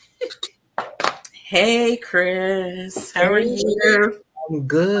 Hey, Chris. How are you? I'm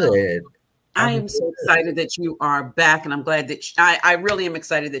good. I am so excited that you are back, and I'm glad that I really am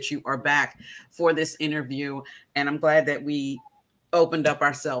excited that you are back for this interview, and I'm glad that we opened up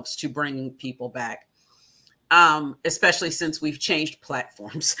ourselves to bringing people back, especially since we've changed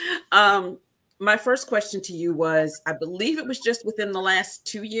platforms. My first question to you was, I believe it was just within the last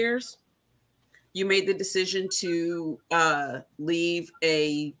 2 years, you made the decision to leave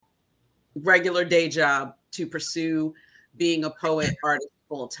a regular day job to pursue being a poet artist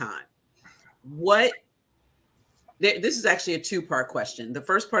full time. This is actually a two-part question. The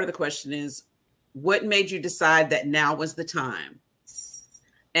first part of the question is, what made you decide that now was the time?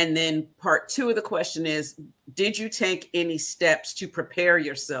 And then part two of the question is, did you take any steps to prepare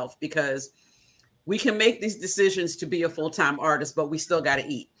yourself? Because we can make these decisions to be a full-time artist, but we still got to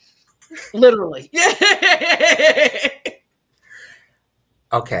eat. Literally.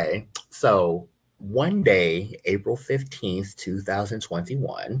 Okay. So one day, April 15th,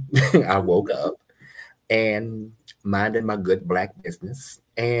 2021, I woke up and minded my good Black business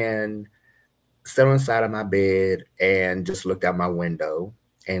and sat on the side of my bed and just looked out my window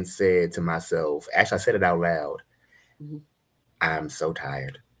and said to myself, actually, I said it out loud, I'm so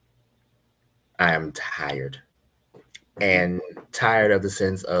tired. I am tired. And tired of the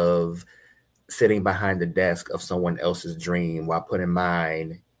sense of sitting behind the desk of someone else's dream while putting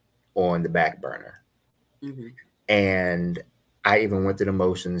mine on the back burner. And I even went through the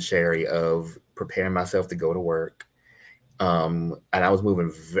motions, Sherry, of preparing myself to go to work. And I was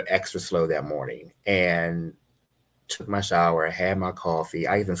moving extra slow that morning and took my shower, had my coffee.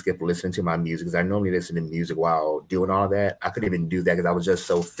 I even skipped listening to my music because I normally listen to music while doing all that. I couldn't even do that because I was just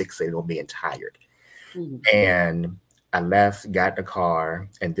so fixated on being tired. And I left, got in the car,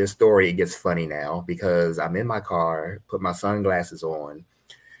 and this story, it gets funny now because I'm in my car, put my sunglasses on,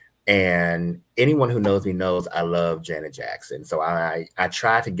 and anyone who knows me knows I love Janet Jackson. So I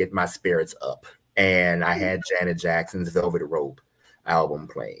tried to get my spirits up, and I had Janet Jackson's Velvet Rope album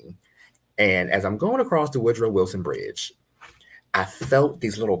playing. And as I'm going across the Woodrow Wilson Bridge, I felt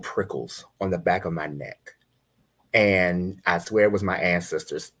these little prickles on the back of my neck. And I swear it was my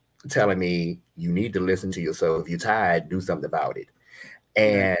ancestors telling me, you need to listen to yourself. If you're tired, do something about it.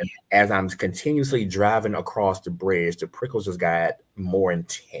 And as I'm continuously driving across the bridge, the prickles just got more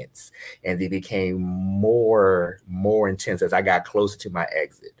intense, and they became more intense as I got closer to my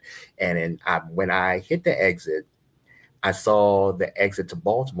exit. And then when I hit the exit, I saw the exit to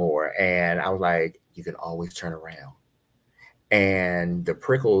Baltimore, and I was like, you can always turn around. And the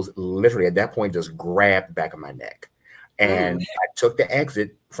prickles literally at that point just grabbed the back of my neck. And I took the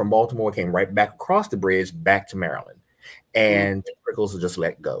exit from Baltimore, came right back across the bridge back to Maryland. And the prickles just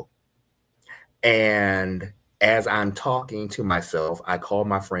let go. And as I'm talking to myself, I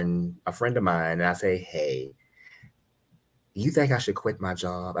call a friend of mine, and I say, hey, you think I should quit my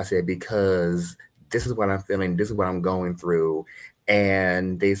job? I said, because this is what I'm feeling. This is what I'm going through.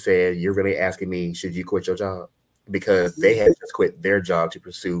 And they said, you're really asking me, should you quit your job? Because they had just quit their job to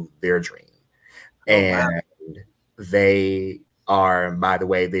pursue their dream. And they are, by the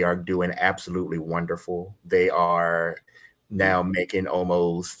way, they are doing absolutely wonderful. They are now making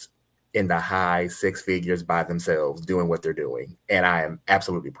almost in the high six figures by themselves doing what they're doing. And I am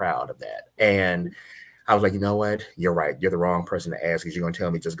absolutely proud of that. And I was like, you know what? You're right. You're the wrong person to ask because you're going to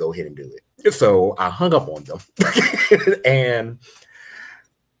tell me just go ahead and do it. So I hung up on them. And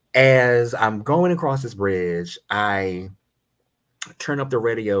as I'm going across this bridge, I turn up the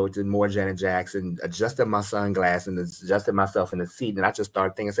radio to more Janet Jackson, adjusted my sunglasses and adjusted myself in the seat. And I just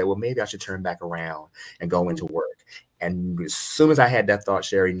started thinking, say, well, maybe I should turn back around and go into work. And as soon as I had that thought,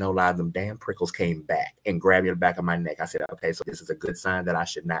 Sherry, no lie, them damn prickles came back and grabbed me in the back of my neck. I said, okay, so this is a good sign that I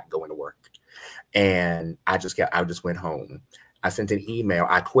should not go into work. And I just went home. I sent an email.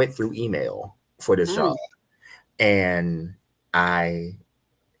 I quit through email for this job. And I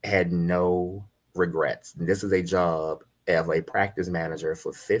had no regrets. This is a job of a practice manager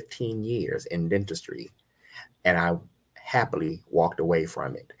for 15 years in dentistry. And I happily walked away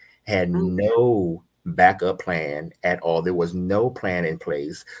from it. Had no backup plan at all. There was no plan in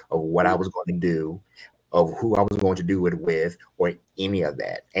place of what I was going to do, of who I was going to do it with, or any of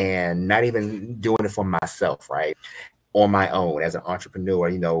that. And not even doing it for myself, right? On my own as an entrepreneur,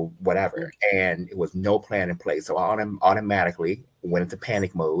 you know, whatever. And it was no plan in place. So I automatically went into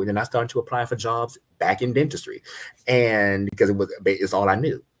panic mode and I started to apply for jobs back in dentistry. And because it's all I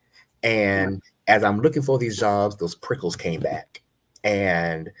knew. And as I'm looking for these jobs, those prickles came back.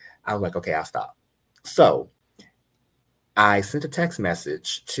 And I was like, okay, I'll stop. So I sent a text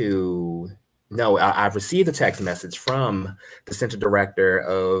message I've received a text message from the center director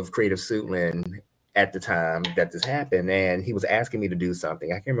of Creative Suitland at the time that this happened. And he was asking me to do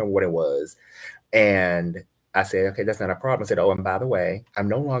something. I can't remember what it was. And I said, okay, that's not a problem. I said, oh, and by the way, I'm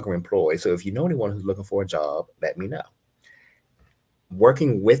no longer employed. So if you know anyone who's looking for a job, let me know.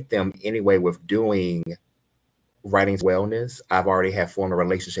 Working with them anyway with doing writing wellness, I've already have formed a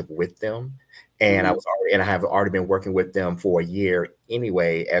relationship with them. And I have already been working with them for a year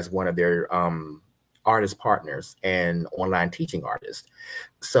anyway as one of their artist partners and online teaching artist.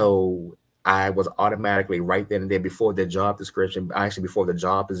 So I was automatically right then and there before the job description, actually before the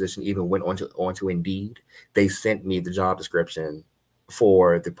job position even went onto Indeed, they sent me the job description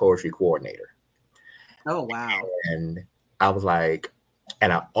for the poetry coordinator. Oh, wow. And I was like,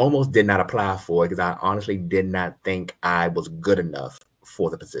 and I almost did not apply for it because I honestly did not think I was good enough for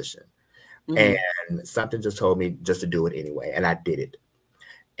the position. And something just told me just to do it anyway. And I did it.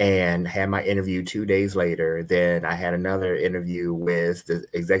 And had my interview 2 days later. Then I had another interview with the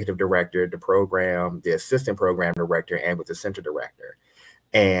executive director, the assistant program director, and with the center director.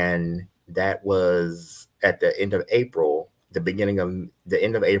 And that was at the end of April, beginning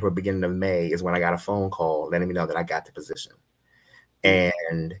of May is when I got a phone call letting me know that I got the position.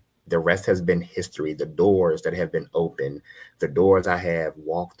 And the rest has been history. The doors that have been opened, the doors I have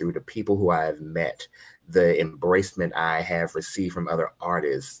walked through, the people who I have met, the embracement I have received from other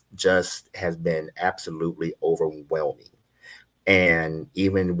artists just has been absolutely overwhelming. And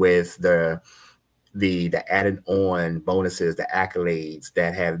even with the added on bonuses, the accolades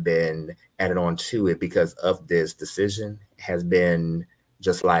that have been added on to it because of this decision has been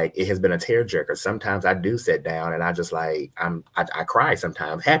just like, it has been a tearjerker. Sometimes I do sit down and I just like, I cry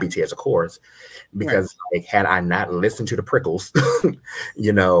sometimes, happy tears, of course, because like, had I not listened to the prickles,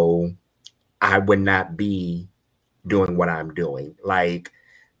 you know, I would not be doing what I'm doing. Like,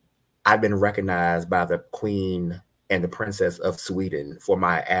 I've been recognized by the Queen and the Princess of Sweden for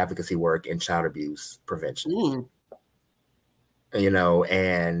my advocacy work in child abuse prevention. You know,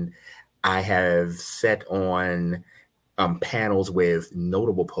 and I have sat on panels with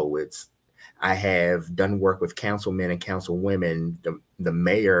notable poets. I have done work with councilmen and councilwomen, the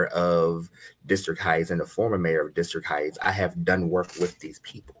mayor of District Heights and the former mayor of District Heights. I have done work with these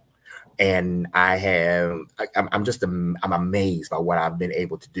people. And I'm amazed by what I've been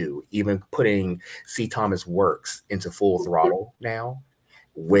able to do. Even putting C. Thomas Works into full throttle now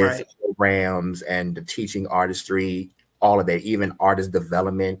with programs and the teaching artistry, all of that, even artist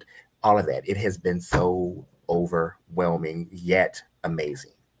development, all of that. It has been so overwhelming yet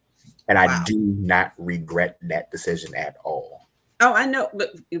amazing. And I do not regret that decision at all. Oh, I know.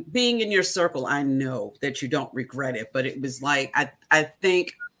 Look, being in your circle, I know that you don't regret it. But it was like I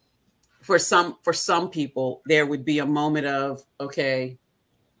think for some people, there would be a moment of, okay,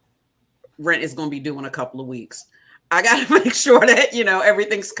 rent is going to be due in a couple of weeks. I got to make sure that, you know,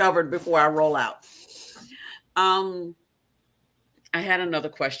 everything's covered before I roll out. I had another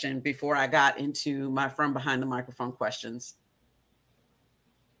question before I got into my from behind the microphone questions.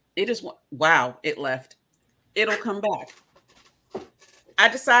 It is, wow, it left. It'll come back. I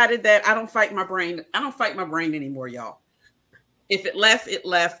decided that I don't fight my brain. I don't fight my brain anymore, y'all. If it left, it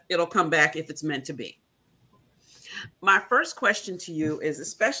left. It'll come back if it's meant to be. My first question to you is,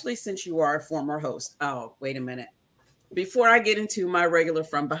 especially since you are a former host. Oh, wait a minute. Before I get into my regular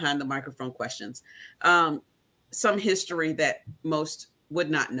from behind the microphone questions, some history that most would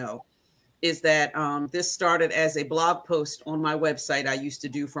not know is that this started as a blog post on my website I used to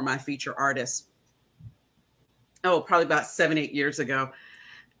do for my feature artists. Oh, probably about 7-8 years ago.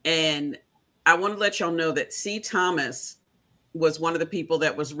 And I want to let y'all know that C. Thomas was one of the people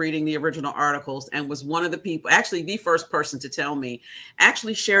that was reading the original articles and was one of the people, actually the first person to tell me,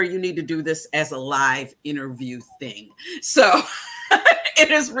 actually, Sherry, you need to do this as a live interview thing. So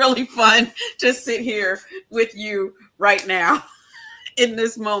it is really fun to sit here with you right now in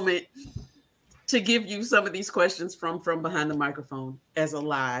this moment to give you some of these questions from behind the microphone as a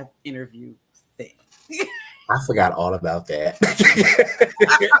live interview thing. I forgot all about that.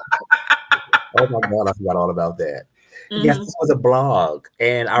 Oh my God, I forgot all about that. Mm-hmm. Yes, this was a blog,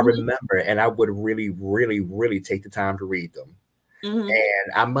 and I remember, and I would really, really, really take the time to read them. Mm-hmm.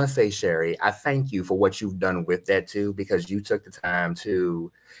 And I must say, Sherry, I thank you for what you've done with that too, because you took the time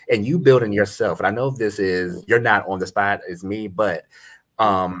to, and you building yourself. And I know this is, you're not on the spot as me, but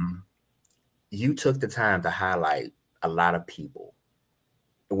you took the time to highlight a lot of people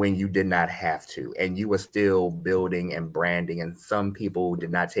when you did not have to, and you were still building and branding, and some people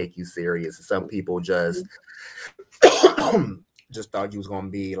did not take you serious. Some people just just thought you was going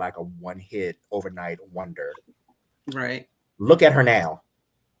to be like a one-hit overnight wonder. Right. Look at her now,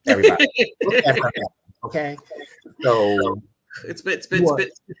 everybody. Look at her now, okay? So it's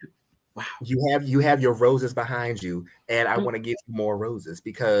wow. You have your roses behind you, and I want to give you more roses,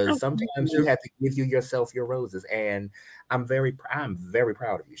 because sometimes you have to give yourself your roses. And I'm very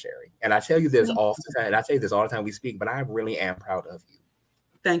proud of you, Sherry. And I tell you this all the time, and I tell you this all the time we speak, but I really am proud of you.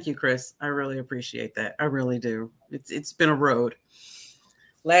 Thank you, Chris. I really appreciate that. I really do. It's been a road.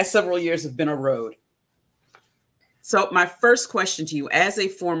 Last several years have been a road. So my first question to you, as a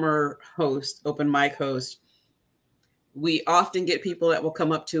former host, open mic host, we often get people that will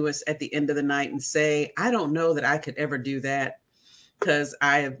come up to us at the end of the night and say, I don't know that I could ever do that, because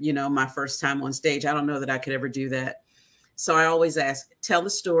I have, you know, my first time on stage. I don't know that I could ever do that. So I always ask, tell the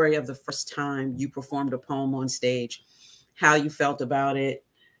story of the first time you performed a poem on stage, how you felt about it,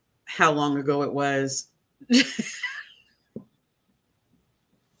 how long ago it was.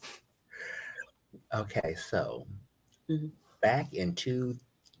 Okay, so back in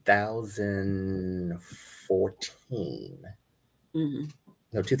 2014,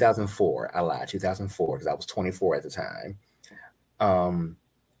 no, 2004, I lied, 2004, because I was 24 at the time.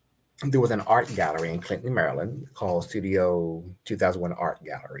 There was an art gallery in Clinton, Maryland called Studio 2001 Art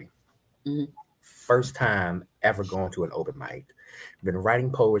Gallery. First time ever going to an open mic. Been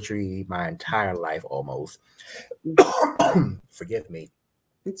writing poetry my entire life almost. Forgive me.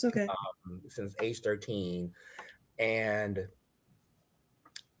 It's okay. Since age 13. And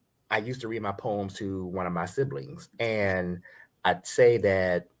I used to read my poems to one of my siblings. And I'd say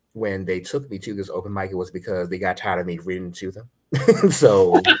that when they took me to this open mic, it was because they got tired of me reading to them.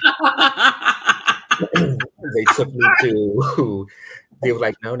 So they took me to, they were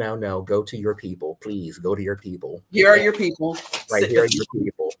like, no, go to your people, please, go to your people. Here are your people. Right, here are your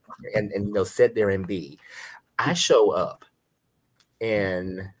people. And you know, sit there and be. I show up,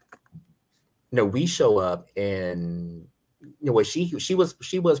 and we show up, and you know, she was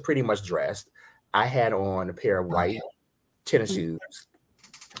pretty much dressed. I had on a pair of white tennis shoes,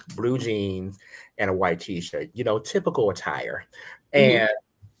 blue jeans, and a white t-shirt, you know, typical attire. And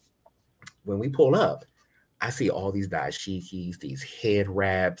when we pull up, I see all these dashikis, these head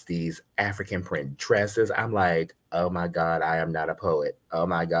wraps, these African print dresses. I'm like, oh my God, I am not a poet. Oh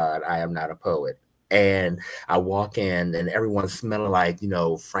my God, I am not a poet. And I walk in, and everyone's smelling like, you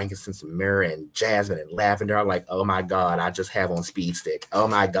know, frankincense and myrrh and jasmine and lavender. I'm like, oh my God, I just have on speed stick. Oh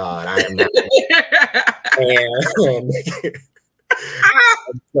my God, I am not. and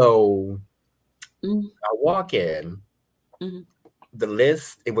so I walk in. The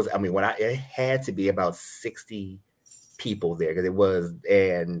list, it was, I mean, it had to be about 60 people there because it was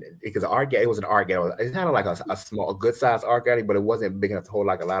an art gallery. It was an art gallery. It's kind of like a small, good sized art gallery, but it wasn't big enough to hold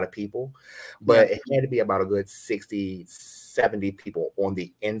like a lot of people. But it had to be about a good 60, 70 people on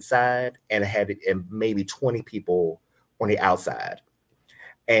the inside, and it had maybe 20 people on the outside.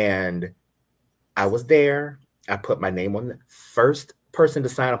 And I was there. I put my name on. The first person to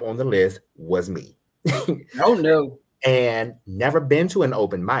sign up on the list was me. Oh no. And never been to an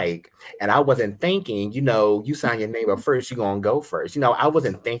open mic. And I wasn't thinking, you know, you sign your name up first, you're gonna go first. You know, I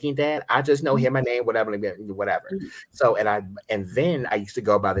wasn't thinking that. I just know, hear my name, whatever. So and then I used to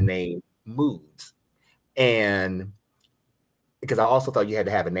go by the name Moods. And because I also thought you had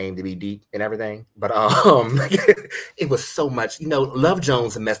to have a name to be deep and everything. But it was so much, you know, Love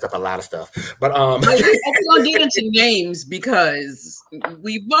Jones messed up a lot of stuff. But we're gonna get into names because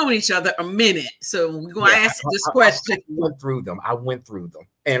we've known each other a minute. So we're gonna ask this question. I went through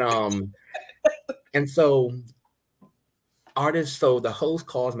them. And so artists, so the host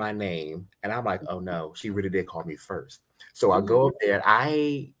calls my name and I'm like, oh no, she really did call me first. So I go up there.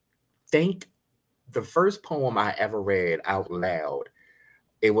 I think the first poem I ever read out loud,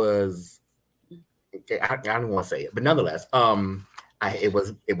 it was, I don't want to say it, but nonetheless, it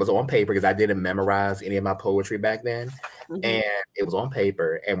was on paper because I didn't memorize any of my poetry back then. And it was on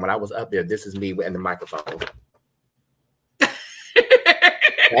paper. And when I was up there, this is me in the microphone. That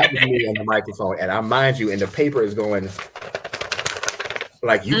was me on the microphone. And I, mind you, and the paper is going,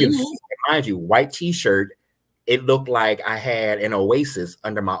 like you can see, mind you, white t-shirt. It looked like I had an oasis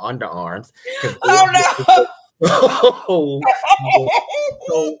under my underarms. Oh no!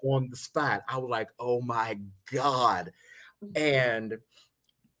 So on the spot, I was like, "Oh my God!" And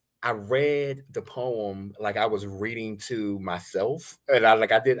I read the poem like I was reading to myself, and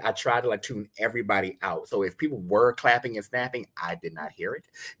I tried to like tune everybody out. So if people were clapping and snapping, I did not hear it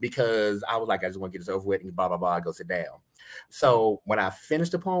because I was like, I just want to get this over with and blah blah blah. Go sit down. So when I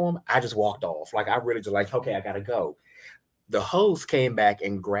finished the poem, I just walked off. Like I really just like, okay, I gotta go. The host came back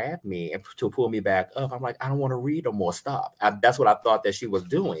and grabbed me and to pull me back up. I'm like, I don't want to read no more. Stop. That's what I thought that she was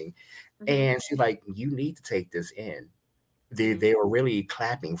doing. And she's like, you need to take this in. They were really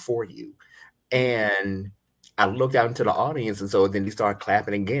clapping for you. And I looked out into the audience, and so then they started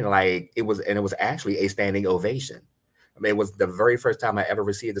clapping again. Like it was actually a standing ovation. I mean, it was the very first time I ever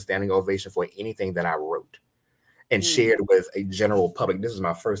received a standing ovation for anything that I wrote and shared with a general public. This was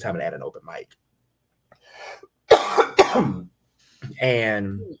my first time at an open mic.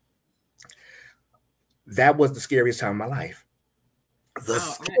 And that was the scariest time of my life.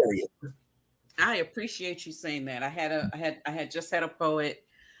 Scariest. I appreciate you saying that. I had just had a poet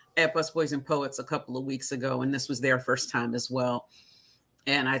at Busboys and Poets a couple of weeks ago, and this was their first time as well.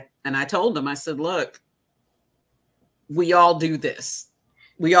 And I told them, I said, look, we all do this.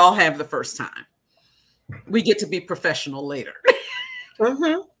 We all have the first time. We get to be professional later.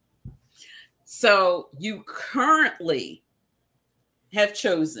 So you currently have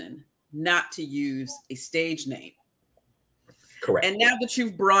chosen not to use a stage name. Correct. And now that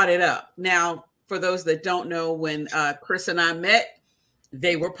you've brought it up, now for those that don't know, when Chris and I met,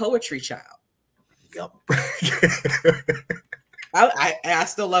 they were Poetry Child. Yep. I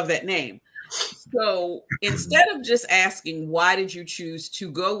still love that name. So instead of just asking, why did you choose to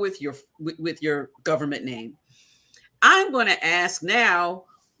go with your government name? I'm going to ask now,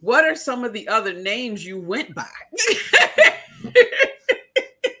 what are some of the other names you went by?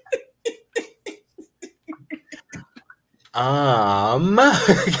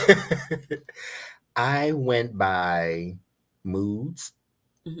 I went by Moods.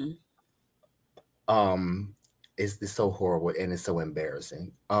 It's so horrible and it's so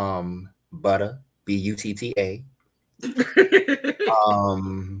embarrassing. Butta, B-U-T-T-A.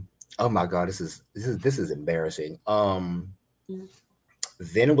 Oh my God, this is embarrassing.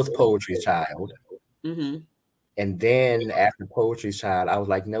 Then it was Poetry Child. And then after Poetry Child, I was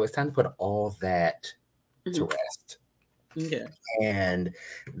like, no, it's time to put all that to rest. And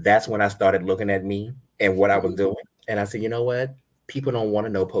that's when I started looking at me and what I was doing. And I said, you know what? People don't want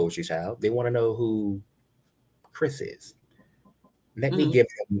to know Poetry Child. They want to know who Chris is. Let me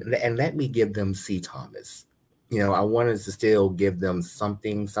give them C. Thomas. You know, I wanted to still give them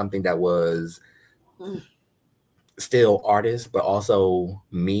something that was still artist, but also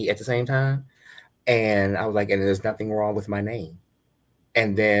me at the same time. And I was like, and there's nothing wrong with my name.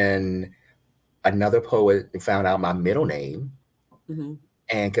 And then another poet found out my middle name, and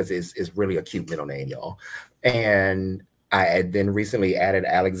because it's really a cute middle name, y'all. And I had then recently added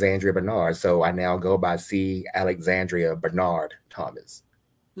Alexandria-Bernard, so I now go by C. Alexandria-Bernard Thomas.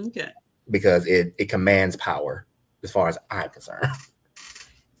 Because it commands power as far as I'm concerned.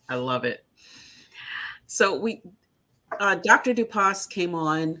 I love it. So Dr. Dupas came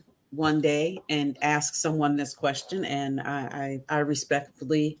on one day and asked someone this question, and I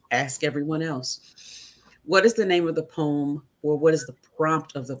respectfully ask everyone else, what is the name of the poem, or what is the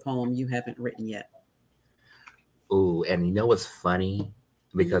prompt of the poem you haven't written yet? Ooh, and you know what's funny?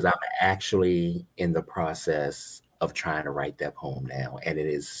 Because I'm actually in the process of trying to write that poem now, and it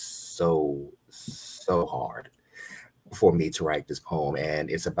is so hard for me to write this poem, and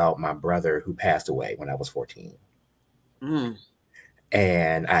it's about my brother who passed away when I was 14.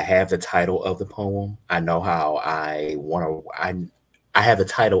 And I have the title of the poem. I know how I have the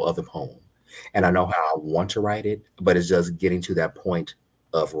title of the poem, and I know how I want to write it, but it's just getting to that point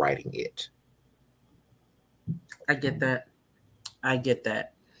of writing it. I get that. I get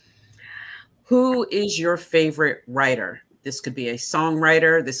that. Who is your favorite writer? This could be a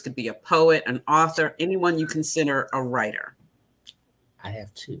songwriter. This could be a poet, an author, anyone you consider a writer. I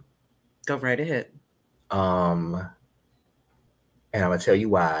have two. Go right ahead. And I'm going to tell you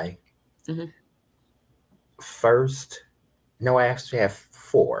why. First, no, I actually have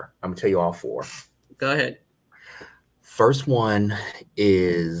four. I'm going to tell you all four. Go ahead. First one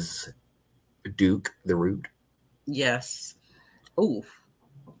is Duke the Root. Yes. Ooh.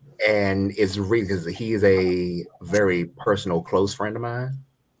 And it's because he is a very personal, close friend of mine.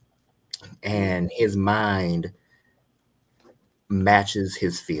 And his mind matches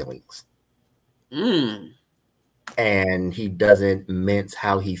his feelings. And he doesn't mince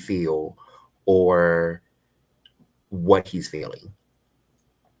how he feels or what he's feeling.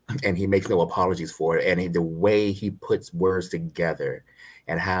 And he makes no apologies for it. And the way he puts words together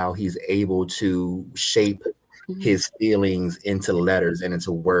and how he's able to shape his feelings into letters and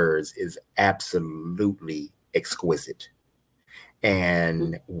into words is absolutely exquisite.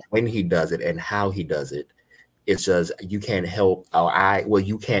 And when he does it and how he does it, it's just, you can't help,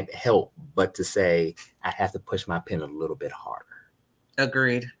 you can't help but to say, I have to push my pen a little bit harder.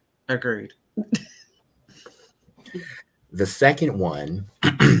 Agreed. The second one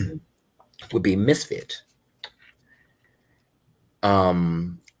would be Misfit.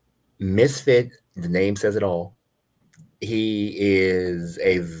 Misfit, the name says it all. He's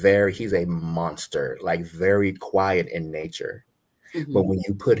a monster, like very quiet in nature. But when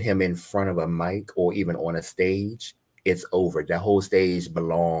you put him in front of a mic or even on a stage, it's over. The whole stage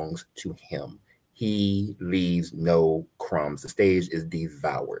belongs to him. He leaves no crumbs. The stage is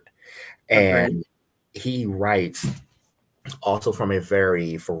devoured. And he writes also from a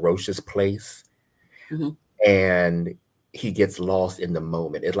very ferocious place. And he gets lost in the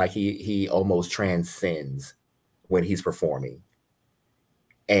moment. It's like he almost transcends when he's performing.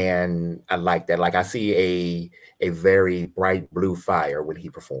 And I like that. Like, I see a very bright blue fire when he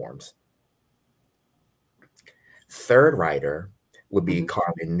performs. Third writer would be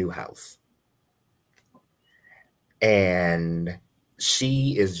Carlyle Newhouse. And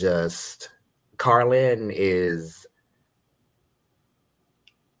she is just, Carlyle is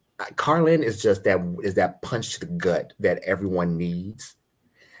just that punch to the gut that everyone needs,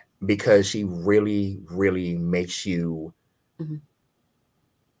 because she really, really makes you,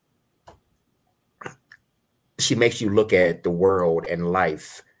 she makes you look at the world and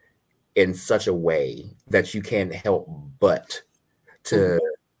life in such a way that you can't help but to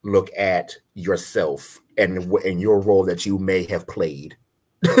look at yourself and your role that you may have played.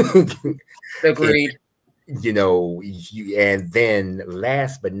 Agreed. And then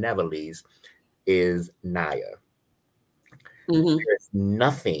last but never least is Naya. There's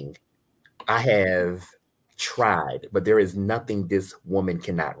nothing I have tried, but there is nothing this woman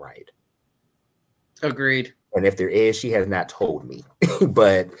cannot write. Agreed. And if there is, she has not told me.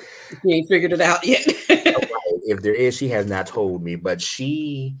 But you ain't figured it out yet. If there is, she has not told me. But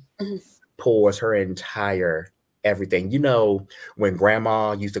she pours her entire everything. When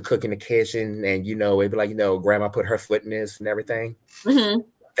grandma used to cook in the kitchen, and it'd be like, grandma put her foot in this and everything.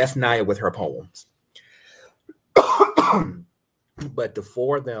 That's Naya with her poems. But the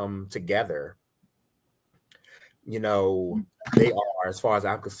four of them together, they are, as far as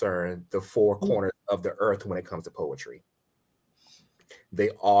I'm concerned, the four corners of the earth when it comes to poetry.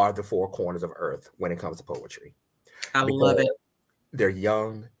 They are the four corners of earth when it comes to poetry. I love it. They're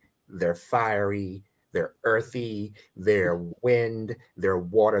young, they're fiery, they're earthy, they're wind, they're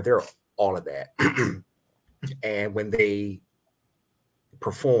water, they're all of that. And when they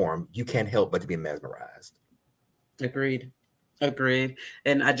perform, you can't help but to be mesmerized. Agreed.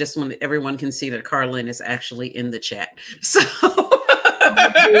 And I just want everyone can see that Carlyle is actually in the chat. So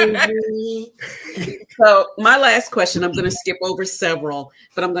my last question, I'm going to skip over several,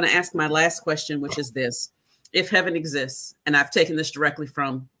 but I'm going to ask my last question, which is this. If heaven exists, and I've taken this directly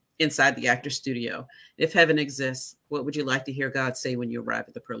from inside the actor's studio. If heaven exists, what would you like to hear God say when you arrive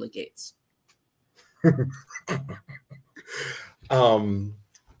at the pearly gates?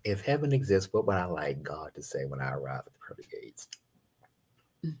 If heaven exists, what would I like God to say when I arrive at the pearly gates?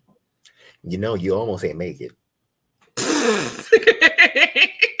 You know, you almost ain't make it.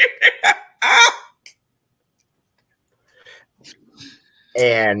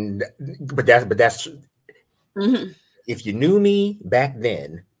 But that's Mm-hmm. If you knew me back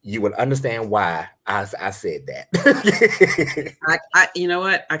then, you would understand why I said that. You know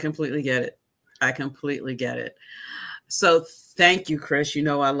what? I completely get it. I completely get it. So thank you, Chris. You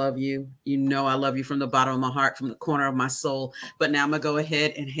know I love you. You know I love you from the bottom of my heart, from the corner of my soul. But now I'm going to go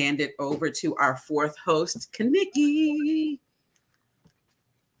ahead and hand it over to our fourth host, Kaniki.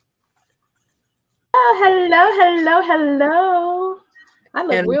 Oh, hello. I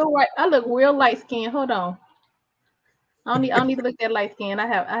look real light skinned. Hold on. I don't need to look that light skinned. I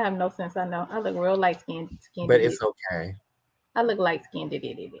have no sense. I know. I look real light skinned. But it's okay. I look light skinned.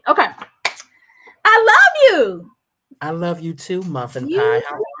 Okay. I love you. I love you too, Muffin Pie.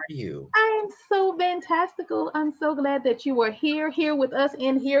 How are you? I am so fantastical. I'm so glad that you are here with us,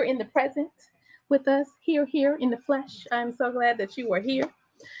 and here in the present with us, here in the flesh. I'm so glad that you are here.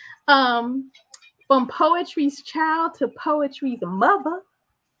 From poetry's child to poetry's mother.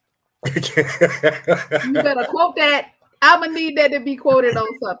 You better quote that. I'm gonna need that to be quoted on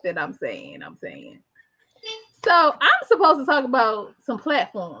something. I'm saying. So I'm supposed to talk about some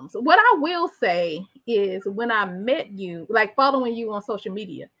platforms. What I will say is, when I met you, like following you on social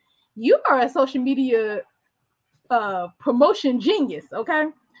media, you are a social media promotion genius. Okay,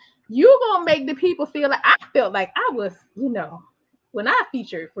 you're gonna make the people feel like I felt like I was, when I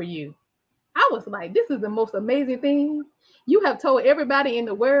featured for you, I was like, this is the most amazing thing. You have told everybody in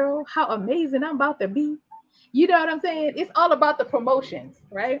the world how amazing I'm about to be. You know what I'm saying? It's all about the promotions,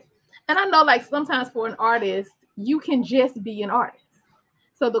 right? And I know, like, sometimes for an artist, you can just be an artist.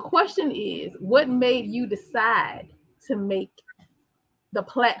 So the question is, what made you decide to make the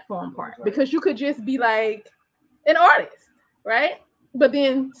platform part? Because you could just be like an artist, right? But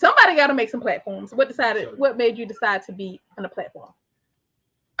then somebody got to make some platforms. What made you decide to be on a platform?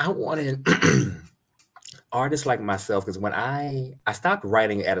 I wanted artists like myself, because when I stopped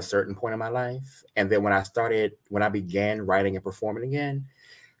writing at a certain point in my life, and then when I began writing and performing again,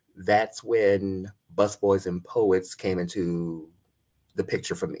 that's when Busboys and Poets came into the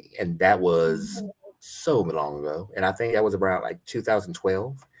picture for me. And that was so long ago. And I think that was around like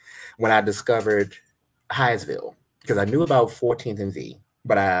 2012 when I discovered Hyattsville, because I knew about 14th and V,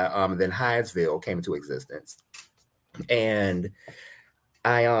 but then Hyattsville came into existence. And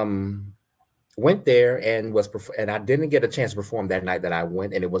I went there and I didn't get a chance to perform that night that I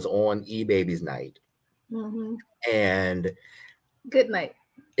went, and it was on E-Baby's night. Mm-hmm. And good night.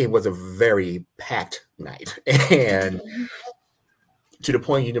 It was a very packed night, and to the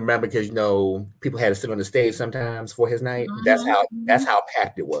point you remember, because people had to sit on the stage sometimes for his night. Mm-hmm. That's how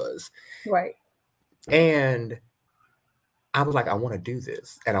packed it was. Right. And I was like, I want to do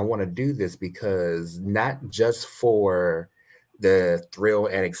this, and I want to do this because not just for the thrill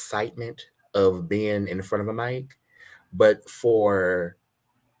and excitement of being in front of a mic, but for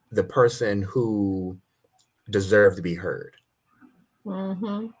the person who deserved to be heard.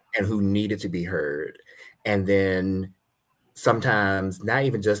 Mm-hmm. And who needed to be heard. And then sometimes not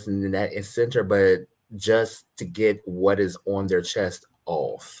even just in that center, but just to get what is on their chest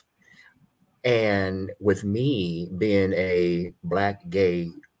off. And with me being a Black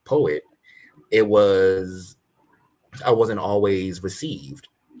gay poet, I wasn't always received.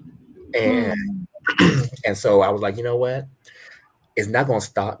 And and so I was like, you know what? It's not going to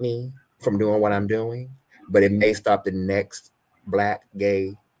stop me from doing what I'm doing, but it may stop the next Black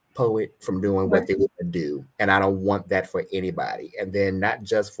gay poet from doing what they want to do. And I don't want that for anybody. And then not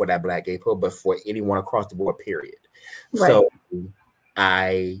just for that Black gay poet, but for anyone across the board, period. Right. So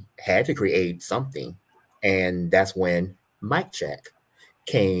I had to create something. And that's when Mic Check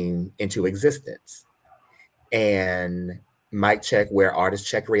came into existence. And Mic Check, where artists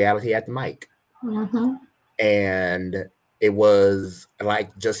check reality at the mic. Mm-hmm. And it was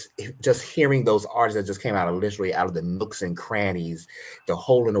like just hearing those artists that just came literally out of the nooks and crannies, the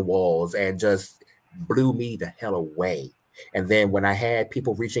hole in the walls, and just blew me the hell away. And then when I had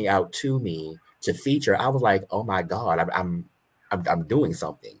people reaching out to me to feature, I was like, oh my God, I'm doing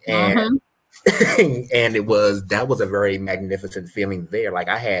something. And and that was a very magnificent feeling there. Like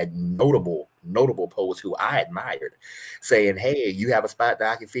I had notable poets who I admired saying, hey, you have a spot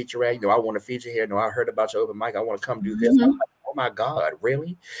that I can feature at? I want to feature here. I heard about your open mic. I want to come do this. I'm like, oh my God,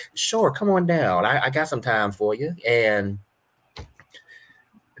 really? Sure, come on down. I got some time for you. And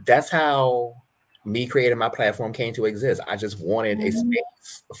that's how me creating my platform came to exist. I just wanted a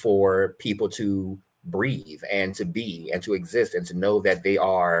space for people to breathe and to be and to exist and to know that they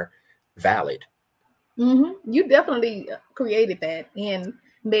are valid. You definitely created that and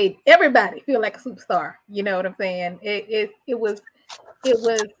made everybody feel like a superstar. You know what I'm saying? It was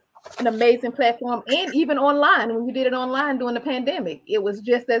an amazing platform, and even online, when you did it online during the pandemic, it was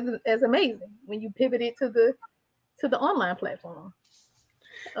just as amazing when you pivoted to the online platform.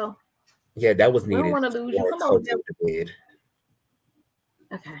 Oh, yeah, that was needed. I don't want to lose you. Come on,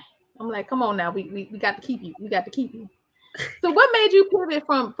 okay. I'm like, come on now. We got to keep you. We got to keep you. So what made you pivot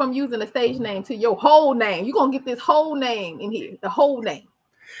from using a stage name to your whole name? You're gonna get this whole name in here, the whole name.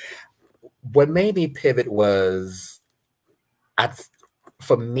 What made me pivot was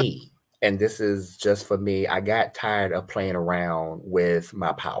for me, and this is just for me, I got tired of playing around with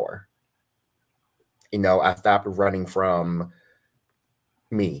my power. You know, I stopped running from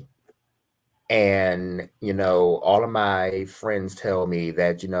me. And, you know, all of my friends tell me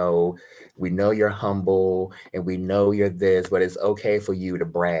that, you know, we know you're humble and we know you're this, but it's okay for you to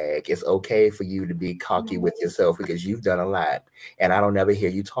brag. It's okay for you to be cocky with yourself because you've done a lot. And I don't ever hear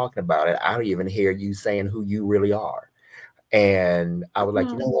you talking about it. I don't even hear you saying who you really are. And I was like,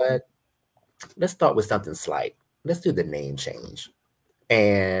 you know what? Let's start with something slight. Let's do the name change.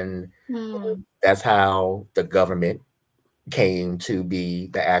 And that's how the government came to be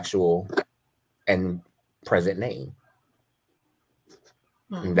the actual and present name.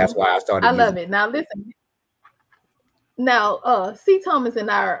 And that's why I started. I love it. Now listen. Now, C. Thomas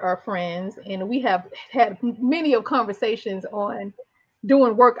and I are friends, and we have had many of conversations on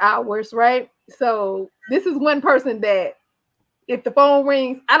doing work hours, right? So this is one person that, if the phone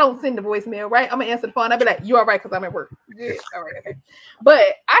rings, I don't send the voicemail, right? I'm gonna answer the phone. I'll be like, "You all right?" Because I'm at work. Good. All right, okay. But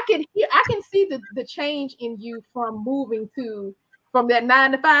I can see the change in you from moving from that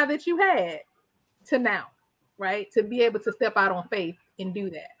 9 to 5 that you had to now, right? To be able to step out on faith and do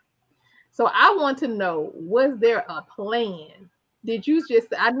that. So I want to know, was there a plan? Did you just,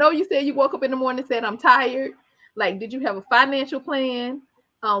 I know you said you woke up in the morning and said, I'm tired. Like, did you have a financial plan?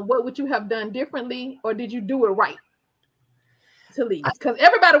 What would you have done differently? Or did you do it right to leave? Because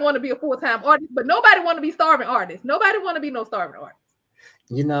everybody want to be a full-time artist, but nobody want to be starving artists. Nobody want to be no starving artist.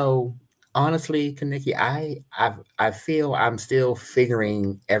 You know, honestly, Kaniki, I feel I'm still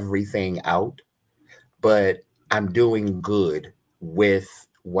figuring everything out, but I'm doing good with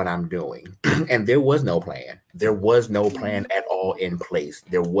what I'm doing. And there was no plan. There was no plan at all in place.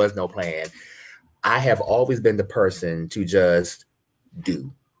 There was no plan. I have always been the person to just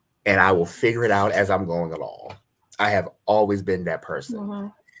do, and I will figure it out as I'm going along. I have always been that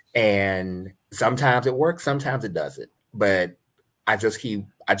person. And sometimes it works, sometimes it doesn't. But I just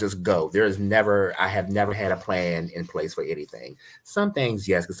go. I have never had a plan in place for anything. Some things,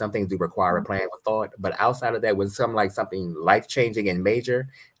 yes, because some things do require a plan with thought. But outside of that, when something life-changing and major,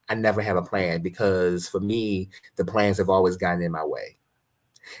 I never have a plan, because for me, the plans have always gotten in my way.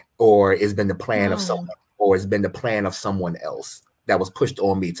 Or it's been the plan of someone, or it's been the plan of someone else that was pushed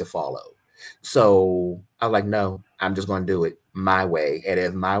on me to follow. So I'm like, no, I'm just going to do it my way. And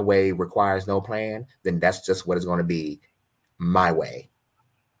if my way requires no plan, then that's just what it's going to be, my way.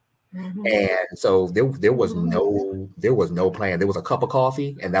 And so there was no plan. There was a cup of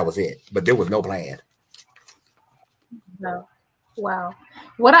coffee and that was it, but there was no plan. No. Wow.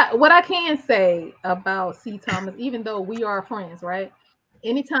 What I can say about C. Thomas, even though we are friends, right?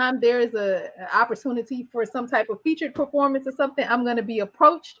 Anytime there is an opportunity for some type of featured performance or something, I'm going to be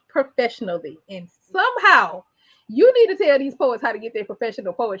approached professionally. And somehow you need to tell these poets how to get their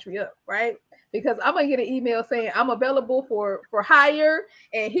professional poetry up, right? Because I'm going to get an email saying I'm available for hire,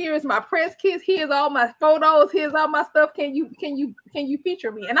 and here's my press kits, here's all my photos, here's all my stuff. Can you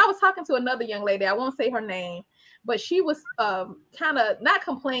feature me? And I was talking to another young lady, I won't say her name, but she was kind of not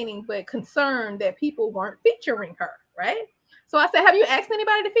complaining, but concerned that people weren't featuring her, right? So I said, have you asked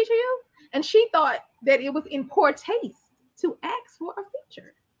anybody to feature you? And she thought that it was in poor taste to ask for a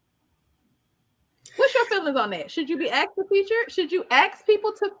feature. What's your feelings on that? Should you be asked to feature? Should you ask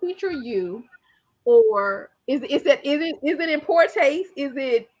people to feature you? Or is it in poor taste? Is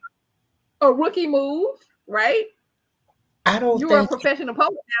it a rookie move, right? I don't You're a professional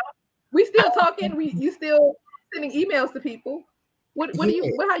poet now. We still talking, you still sending emails to people. How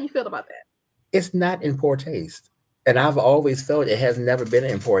you feel about that? It's not in poor taste. And I've always felt it has never been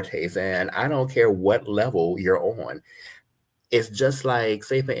in poor taste. And I don't care what level you're on. It's just like,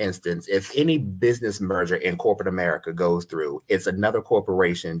 say, for instance, if any business merger in corporate America goes through, it's another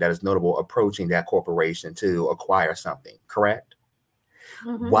corporation that is notable approaching that corporation to acquire something, correct?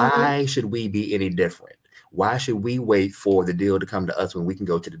 Why should we be any different? Why should we wait for the deal to come to us when we can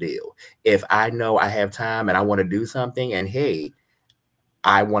go to the deal? If I know I have time and I want to do something, and hey,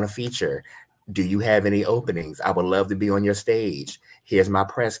 I want to feature, do you have any openings? I would love to be on your stage. Here's my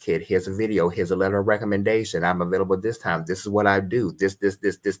press kit. Here's a video. Here's a letter of recommendation. I'm available this time. This is what I do. This.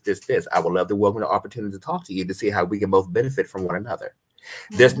 I would love to welcome the opportunity to talk to you to see how we can both benefit from one another.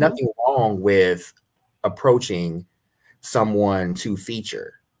 There's nothing wrong with approaching someone to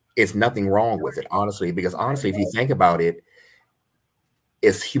feature. It's nothing wrong with it, honestly, because honestly, if you think about it,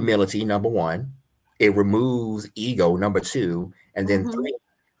 it's humility, number one. It removes ego, number two. And then three,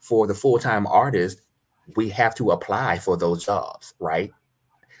 for the full-time artist, we have to apply for those jobs, right?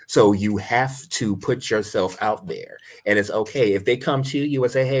 So you have to put yourself out there. And it's okay if they come to you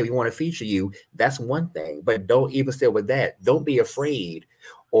and say, hey, we want to feature you. That's one thing. But don't even still with that. Don't be afraid,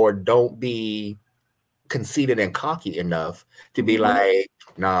 or don't be conceited and cocky enough to be like,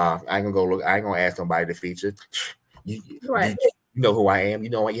 nah, I ain't gonna go look. I ain't gonna ask somebody to feature. You know who I am. You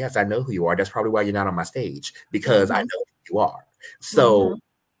know what? Yes, I know who you are. That's probably why you're not on my stage, because I know who you are. So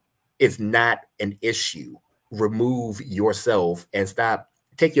it's not an issue. Remove yourself and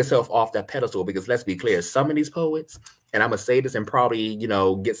take yourself off that pedestal, because let's be clear, some of these poets, and I'm gonna say this and probably, you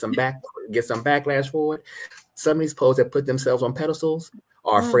know, get some backlash for it. Some of these poets that put themselves on pedestals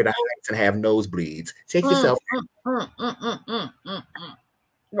are afraid of heights and have nosebleeds. Take yourself.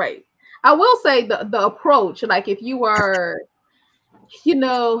 Right. I will say the approach, like if you are, you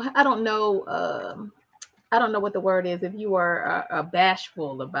know, I don't know what the word is. If you are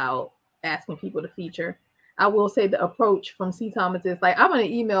bashful about asking people to feature, I will say the approach from C. Thomas is like, I'm going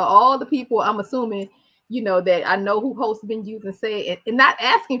to email all the people, I'm assuming, you know, that I know who host venues, and say it, and not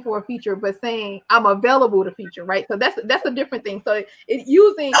asking for a feature, but saying I'm available to feature, right? So that's a different thing. So it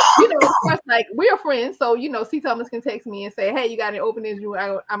using, you know, of course, like we're friends, so you know, C. Thomas can text me and say, hey, you got any openings?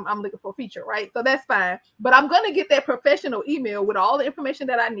 I'm looking for a feature, right? So that's fine. But I'm gonna get that professional email with all the information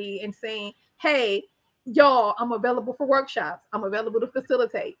that I need and saying, hey, y'all, I'm available for workshops. I'm available to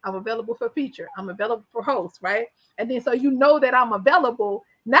facilitate. I'm available for feature. I'm available for host, right? And then so you know that I'm available,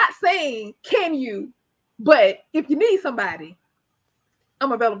 not saying, can you? But if you need somebody,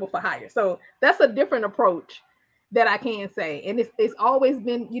 I'm available for hire. So that's a different approach that I can say. And it's always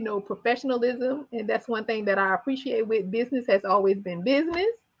been, you know, professionalism. And that's one thing that I appreciate with business, has always been business.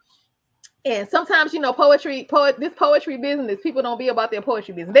 And sometimes, you know, this poetry business, people don't be about their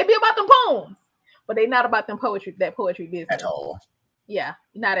poetry business. They be about them poems, but they not about that poetry business. At all. Yeah,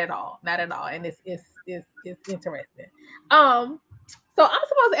 not at all. Not at all. And it's interesting. So I'm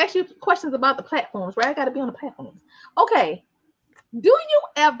supposed to ask you questions about the platforms, right? I got to be on the platforms. Okay.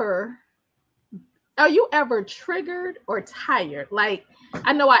 Are you ever triggered or tired? Like,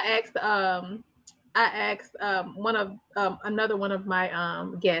 I know I asked another one of my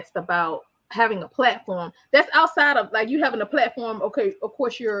guests about having a platform that's outside of, like, you having a platform. Okay, of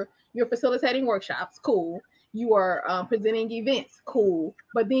course you're facilitating workshops, cool. You are presenting events, cool.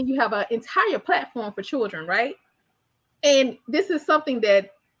 But then you have an entire platform for children, right? And this is something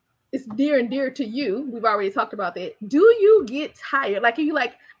that is dear and dear to you. We've already talked about that. Do you get tired? Like, are you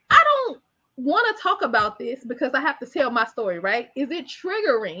like, I don't want to talk about this because I have to tell my story, right? Is it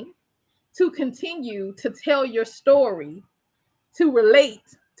triggering to continue to tell your story, to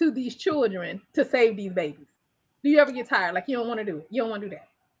relate to these children, to save these babies? Do you ever get tired? Like, you don't want to do it. You don't want to do that.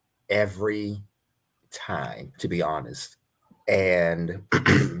 Every time, to be honest. And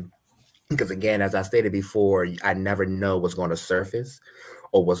because again, as I stated before, I never know what's going to surface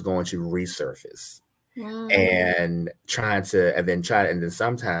or what's going to resurface. And then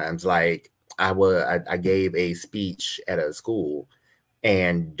sometimes, like, I gave a speech at a school,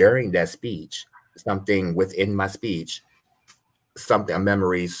 and during that speech, something within my speech, a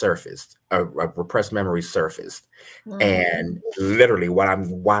memory surfaced, a repressed memory surfaced. And literally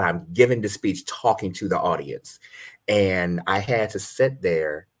while I'm giving the speech, talking to the audience, and I had to sit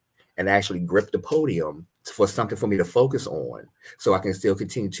there and actually grip the podium for something for me to focus on, so I can still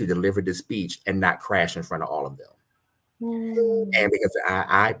continue to deliver the speech and not crash in front of all of them. And because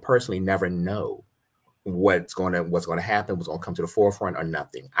I personally never know what's going to happen, what's going to come to the forefront or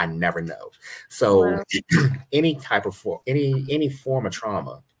nothing. I never know. So any form of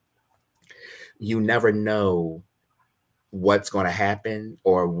trauma, you never know what's going to happen,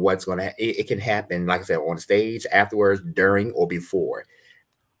 or it can happen, like I said, on stage, afterwards, during, or before.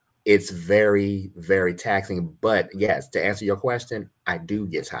 It's very, very taxing. But yes, to answer your question, I do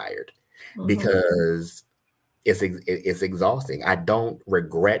get tired because it's exhausting. I don't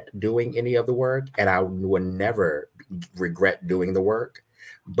regret doing any of the work, and I would never regret doing the work,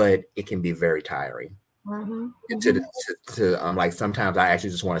 but it can be very tiring. Like sometimes I actually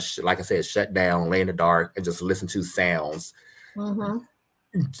just want to, like I said, shut down, lay in the dark, and just listen to sounds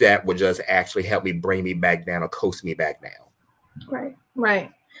that would just actually help me bring me back down or coast me back down.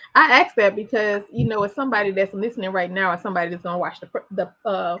 Right. I ask that because, you know, it's somebody that's listening right now or somebody that's going to watch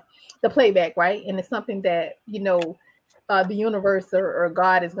the playback, right? And it's something that, you know, the universe or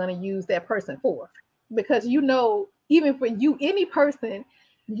God is going to use that person for. Because, you know, even for you, any person,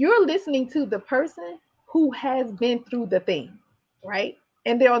 you're listening to the person who has been through the thing, right?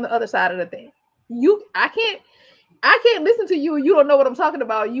 And they're on the other side of the thing. I can't listen to you. You don't know what I'm talking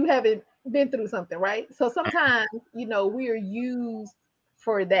about. You haven't been through something, right? So sometimes, you know, we are used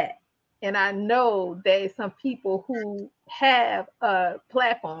for that. And I know there's some people who have a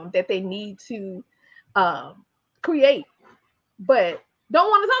platform that they need to create, but don't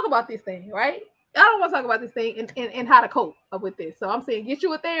want to talk about this thing, right? I don't want to talk about this thing and how to cope up with this. So I'm saying get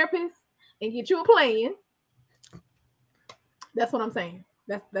you a therapist and get you a plan. That's what I'm saying.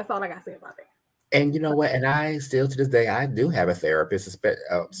 That's all I got to say about that. And you know what? And I still, to this day, I do have a therapist,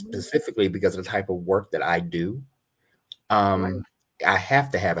 specifically because of the type of work that I do. I have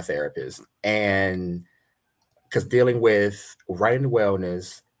to have a therapist, and because dealing with writing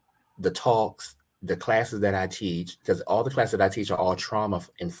wellness, the talks, the classes that I teach, because all the classes that I teach are all trauma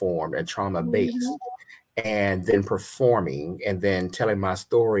informed and trauma based, and then performing and then telling my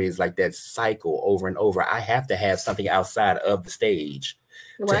stories, like that cycle over and over. I have to have something outside of the stage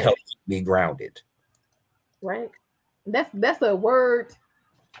to help keep me grounded. Right. That's a word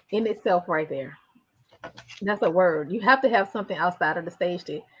in itself right there. That's a word. You have to have something outside of the stage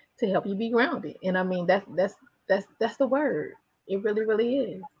to help you be grounded. And I mean, that's the word. It really, really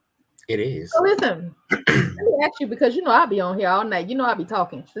is. It is. So listen, let me ask you, because you know I'll be on here all night. You know I'll be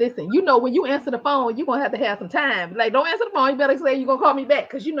talking. Listen, you know when you answer the phone, you're gonna have some time. Like, don't answer the phone. You better say you're gonna call me back,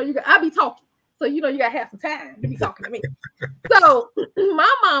 because you know I'll be talking. So you know you gotta have some time to be talking to me. So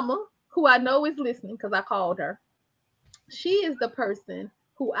my mama, who I know is listening because I called her, she is the person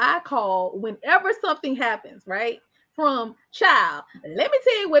who I call whenever something happens, right? From child, let me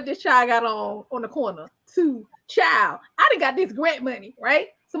tell you what this child got on the corner, to child, I done got this grant money, right?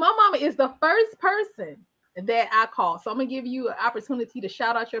 So my mama is the first person that I call. So I'm gonna give you an opportunity to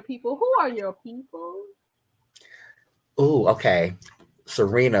shout out your people. Who are your people? Oh, okay.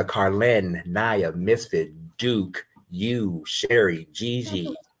 Serena, Carlin, Naya, Misfit, Duke, you, Sherry,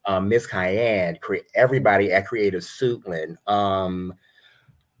 Gigi, Miss Cayenne, everybody at Creative Suitland,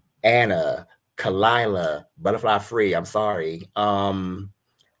 Anna, Kalila, Butterfly Free, I'm sorry. Oh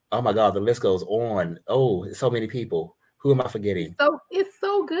my God, the list goes on. Oh, so many people. Who am I forgetting? So it's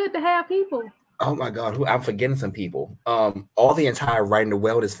so good to have people. Oh my God, I'm forgetting some people. All the entire Writing the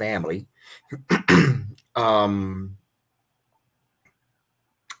Wellness family.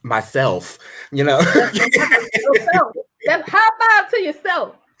 Myself, you know. That's high five to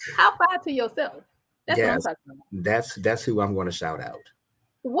yourself. High five to yourself. That's what I'm talking about. That's who I'm going to shout out.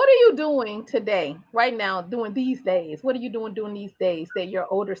 What are you doing today, right now, doing these days? What are you doing these days that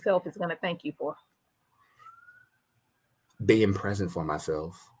your older self is going to thank you for? Being present for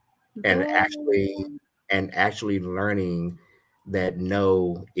myself, and actually learning that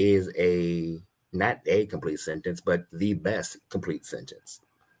no is not a complete sentence, but the best complete sentence.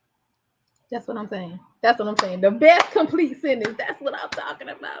 That's what I'm saying. The best complete sentence. That's what I'm talking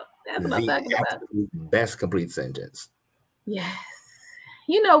about. Best complete sentence. Yes.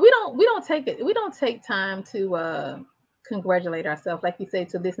 You know, we don't take time to congratulate ourselves. Like you say,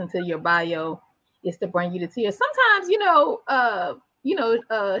 to listen to your bio is to bring you to tears. Sometimes,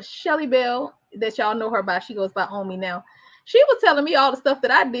 Shelly Bell, that y'all know her by, she goes by On Me now. She was telling me all the stuff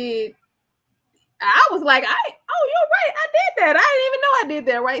that I did. I was like, you're right. I did that. I didn't even know I did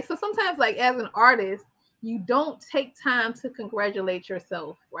that, right? So sometimes, like, as an artist, you don't take time to congratulate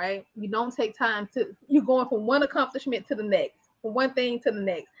yourself, right? You don't take time you're going from one accomplishment to the next, from one thing to the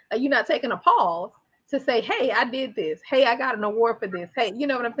next. Like, you're not taking a pause to say, hey, I did this. Hey, I got an award for this. Hey, you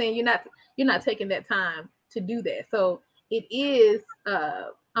know what I'm saying? You're not taking that time to do that. So it is,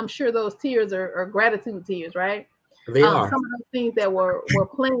 I'm sure those tears are gratitude tears, right? They are. Some of those things that were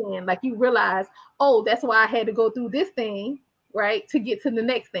planned, like you realize, oh, that's why I had to go through this thing, right, to get to the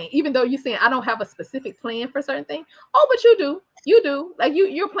next thing. Even though you're saying I don't have a specific plan for certain things. Oh, but you do. Like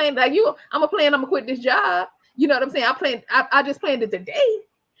you're planning, like I'm gonna quit this job. You know what I'm saying? I just planned it today,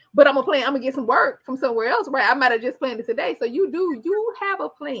 but I'm gonna get some work from somewhere else, right? I might have just planned it today. So you have a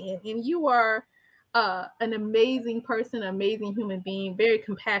plan, and you are an amazing person, amazing human being, very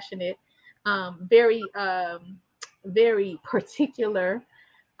compassionate, very particular,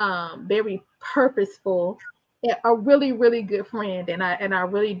 very purposeful, a really, really good friend. And I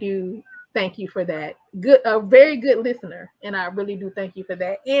really do thank you for that. Good, a very good listener, and I really do thank you for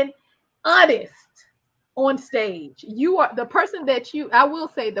that. And honest on stage. You are the person that I will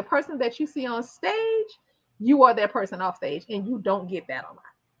say, the person that you see on stage, you are that person off stage, and you don't get that a lot.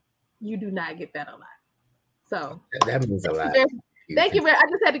 You do not get that a lot. So that means a lot. Thank you very. I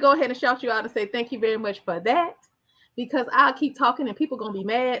just had to go ahead and shout you out and say thank you very much for that, because I'll keep talking and people gonna be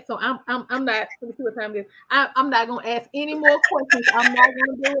mad. So I'm not. Let me see what time it is. I'm not gonna ask any more questions. I'm not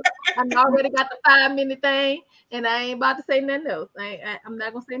gonna do it. I already got the 5-minute thing, and I ain't about to say nothing else. I'm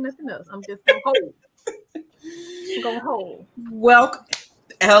not gonna say nothing else. I'm just gonna hold. I'm gonna hold. Welcome.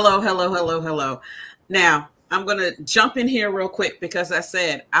 Hello. Now I'm gonna jump in here real quick because I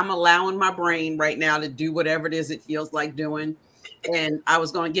said I'm allowing my brain right now to do whatever it is it feels like doing. And I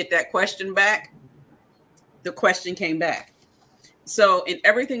was going to get that question back. The question came back. So in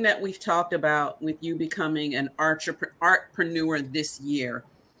everything that we've talked about with you becoming an artpreneur this year,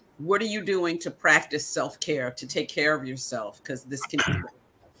 what are you doing to practice self-care, to take care of yourself? Because this can be.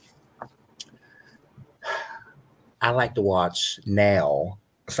 I like to watch now,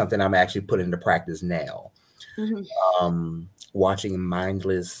 something I'm actually putting into practice now. Mm-hmm. Watching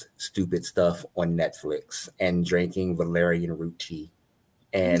mindless, stupid stuff on Netflix and drinking valerian root tea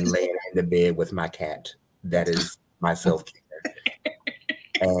and laying in the bed with my cat. That is my self-care.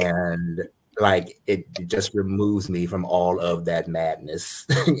 And like, it just removes me from all of that madness.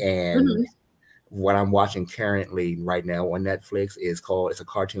 And what I'm watching currently right now on Netflix it's a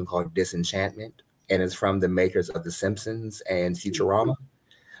cartoon called Disenchantment. And it's from the makers of The Simpsons and Futurama.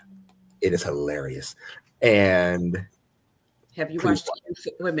 It is hilarious. And have you watched?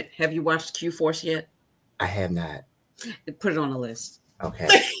 Wait a minute. Have you watched Q-Force yet? I have not. Put it on the list. Okay.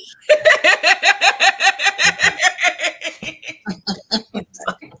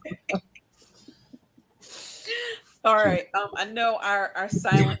 All right. I know our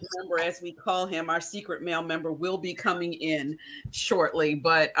silent member, as we call him, our secret mail member, will be coming in shortly.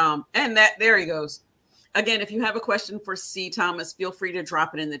 But and there he goes. Again, if you have a question for C. Thomas, feel free to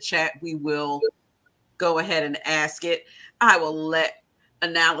drop it in the chat. We will go ahead and ask it. I will let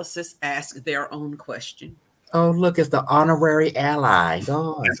Analysis ask their own question. Oh, look, it's the honorary ally.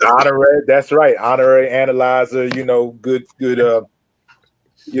 God. It's honorary. That's right. Honorary analyzer, good,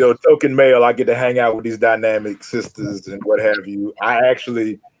 token male. I get to hang out with these dynamic sisters and what have you. I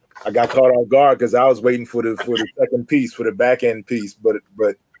got caught off guard because I was waiting for the second piece, for the back end piece, but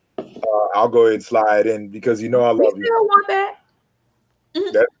I'll go ahead and slide in because I love you. You still want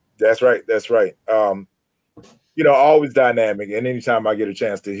that? That's right. That's right. Always dynamic. And anytime I get a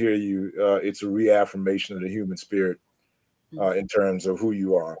chance to hear you, it's a reaffirmation of the human spirit in terms of who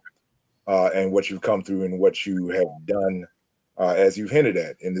you are and what you've come through and what you have done, as you've hinted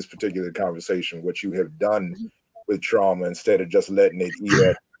at in this particular conversation, what you have done with trauma instead of just letting it eat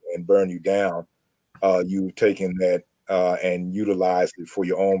at and burn you down. You've taken that and utilized it for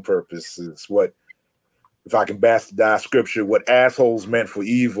your own purposes. What, if I can bastardize scripture, what assholes meant for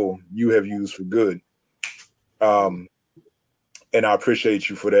evil, you have used for good. And I appreciate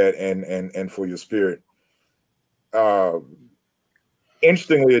you for that and for your spirit.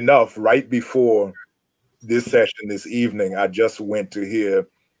 Interestingly enough, right before this session this evening, I just went to hear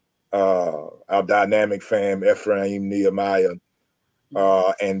our dynamic fam, Ephraim Nehemiah,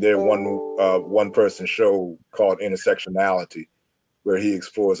 and their one person show called Intersectionality, where he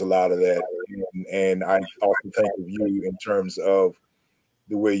explores a lot of that. And I also think of you in terms of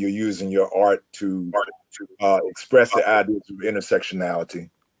the way you're using your art to express the ideas of intersectionality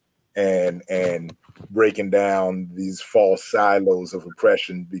and breaking down these false silos of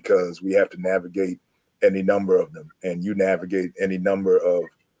oppression, because we have to navigate any number of them, and you navigate any number of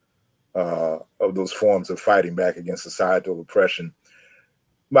those forms of fighting back against societal oppression.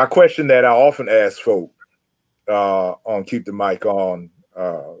 My question that I often ask folk on Keep the Mic On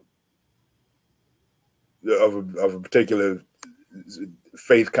of a particular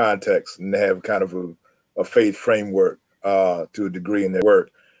faith context, and have kind of a faith framework to a degree in their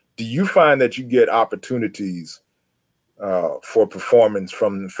work. Do you find that you get opportunities for performance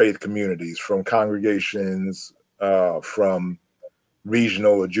from faith communities, from congregations, from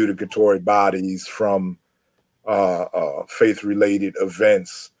regional adjudicatory bodies, from faith-related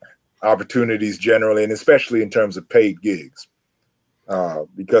events, opportunities generally, and especially in terms of paid gigs?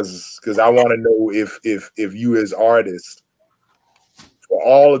 Because I want to know if you as artists, for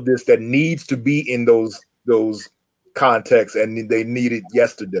all of this that needs to be in those contexts, and they need it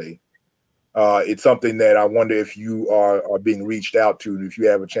yesterday, it's something that I wonder if you are being reached out to, and if you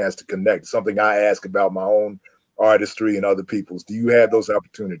have a chance to connect. Something I ask about my own artistry and other people's. Do you have those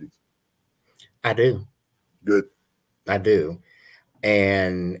opportunities? I do. Good. I do.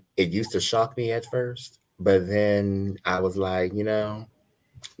 And it used to shock me at first, but then I was like, you know,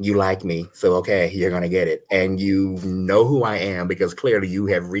 you like me, so okay, you're gonna get it. And you know who I am because clearly you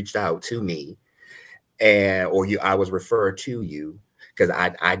have reached out to me, and or I was referred to you, because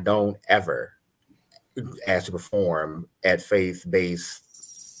I don't ever ask to perform at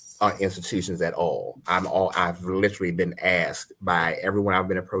faith-based institutions at all. I've literally been asked by everyone I've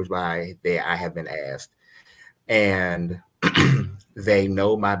been approached by. I have been asked, and they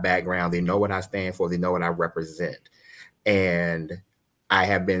know my background, they know what I stand for, they know what I represent, and I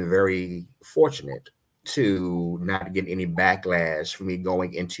have been very fortunate to not get any backlash for me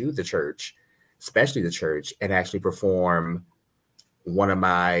going into the church, especially the church, and actually perform one of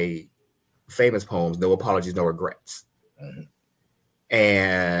my famous poems, No Apologies, No Regrets. Mm-hmm.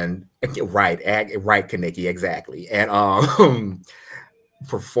 And right, Kaneki, exactly. And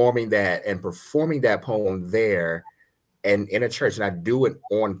performing that poem there and in a church, and I do it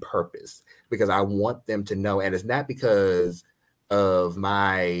on purpose because I want them to know, and it's not because of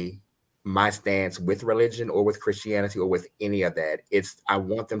my stance with religion or with Christianity or with any of that. I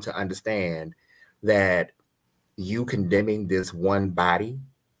want them to understand that you condemning this one body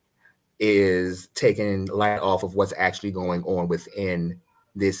is taking light off of what's actually going on within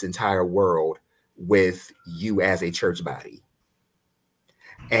this entire world with you as a church body.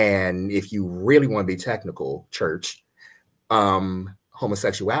 And if you really want to be technical, church,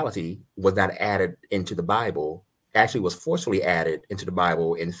 homosexuality was not added into the Bible, actually was forcefully added into the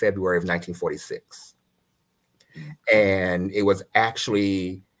Bible in February of 1946. And it was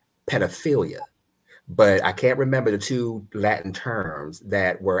actually pedophilia. But I can't remember the two Latin terms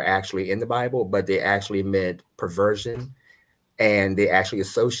that were actually in the Bible, but they actually meant perversion, and they actually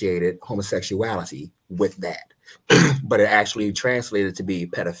associated homosexuality with that. But it actually translated to be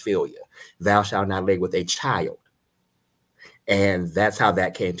pedophilia. Thou shalt not lay with a child. And that's how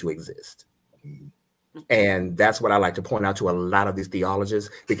that came to exist. And that's what I like to point out to a lot of these theologians,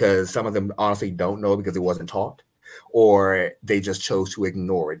 because some of them honestly don't know because it wasn't taught, or they just chose to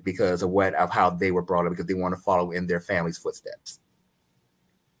ignore it because of how they were brought up, because they want to follow in their family's footsteps.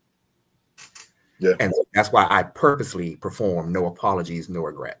 Yeah. And that's why I purposely perform No Apologies, No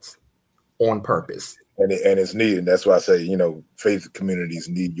Regrets on purpose. And it's needed. That's why I say, you know, faith communities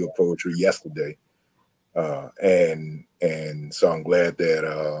need your poetry yesterday. And so I'm glad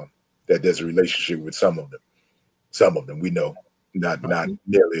that that there's a relationship with some of them. Some of them we know, not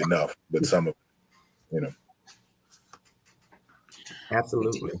nearly enough, but some of them, you know.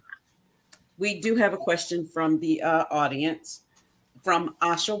 Absolutely. We do have a question from the audience from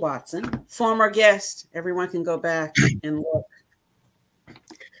Asha Watson, former guest. Everyone can go back and look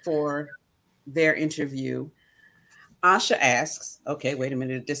for their interview. Asha asks, okay, wait a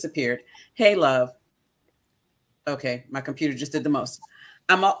minute, it disappeared. Hey, love. Okay, my computer just did the most.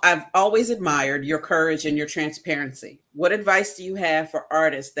 I've always admired your courage and your transparency. What advice do you have for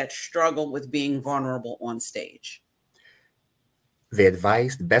artists that struggle with being vulnerable on stage? The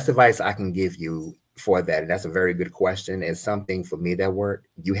best advice I can give you for that, and that's a very good question, and something for me that worked,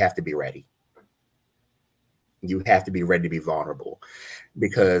 you have to be ready. You have to be ready to be vulnerable,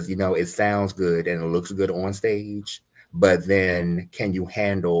 because, you know, it sounds good and it looks good on stage, but then can you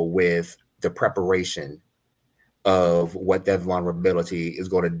handle with the preparation of what that vulnerability is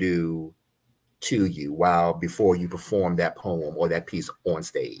going to do to you before you perform that poem or that piece on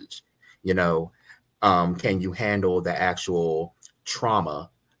stage? You know, can you handle the actual trauma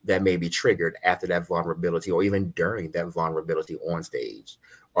that may be triggered after that vulnerability, or even during that vulnerability on stage?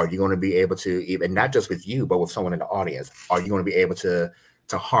 Are you going to be able to, even not just with you, but with someone in the audience, are you going to be able to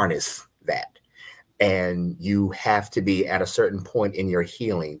harness that? And you have to be at a certain point in your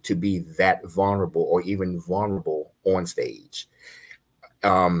healing to be that vulnerable, or even vulnerable on stage.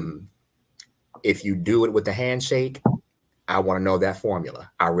 If you do it with the handshake, I want to know that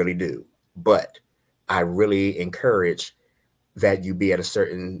formula. I really do. But I really encourage that you be at a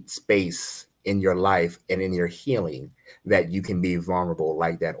certain space in your life and in your healing that you can be vulnerable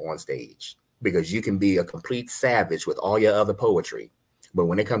like that on stage, because you can be a complete savage with all your other poetry, but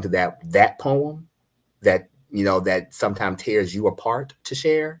when it comes to that poem that, you know, that sometimes tears you apart to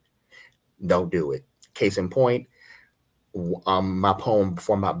share, don't do it. Case in point, my poem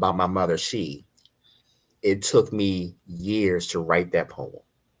about my mother, it took me years to write that poem.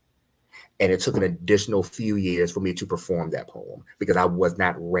 And it took an additional few years for me to perform that poem because I was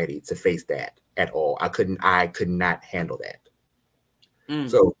not ready to face that at all. I could not handle that.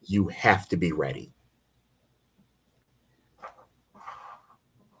 So you have to be ready.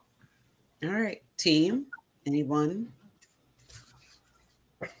 All right, team, anyone?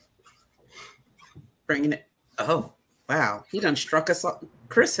 Bringing it. Oh, Wow, he done struck us all.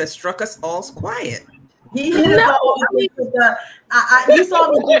 Chris has struck us all quiet. You saw me.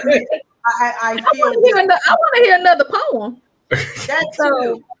 I want to hear another poem. That's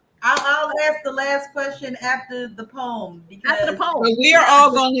so. I'll ask the last question after the poem because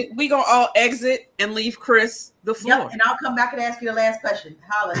we gonna all exit and leave Chris the floor. Yep, and I'll come back and ask you the last question.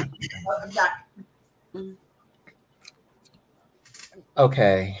 Holla.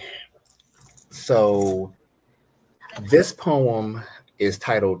 Okay. So this poem is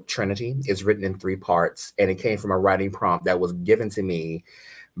titled Trinity. It's written in 3 parts, and it came from a writing prompt that was given to me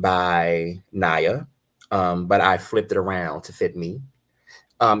by Naya, but I flipped it around to fit me.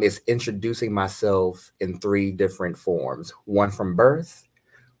 It's introducing myself in 3 different forms, one from birth,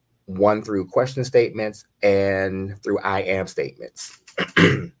 one through question statements, and through I am statements.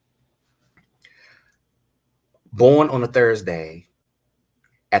 Born on a Thursday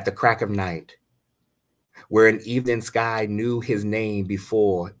at the crack of night, where an evening sky knew his name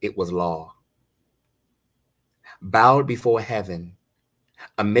before it was law. Bowed before heaven,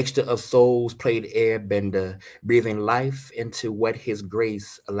 a mixture of souls played airbender, breathing life into what his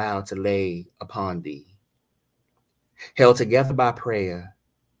grace allowed to lay upon thee. Held together by prayer,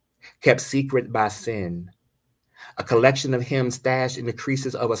 kept secret by sin, a collection of hymns stashed in the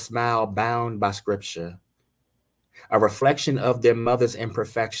creases of a smile bound by scripture, a reflection of their mother's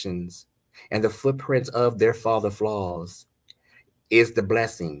imperfections and the footprints of their father flaws, is the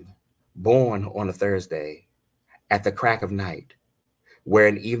blessing born on a Thursday at the crack of night, where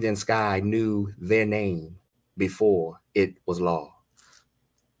an evening sky knew their name before it was law.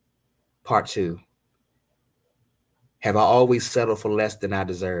 Part 2. Have I always settled for less than I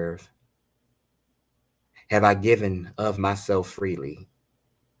deserve? Have I given of myself freely?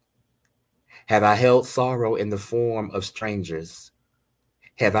 Have I held sorrow in the form of strangers?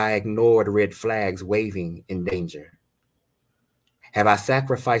 Have I ignored red flags waving in danger? Have I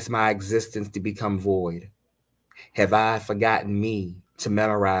sacrificed my existence to become void? Have I forgotten me to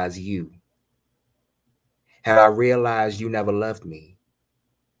memorize you? Have I realized you never loved me?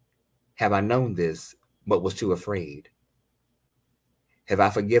 Have I known this, but was too afraid? Have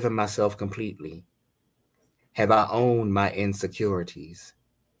I forgiven myself completely? Have I owned my insecurities?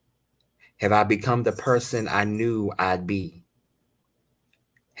 Have I become the person I knew I'd be?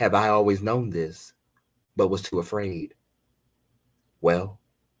 Have I always known this, but was too afraid? Well,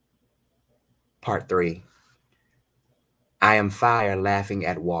 part 3. I am fire laughing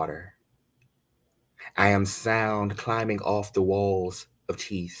at water. I am sound climbing off the walls of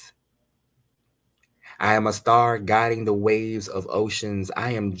teeth. I am a star guiding the waves of oceans.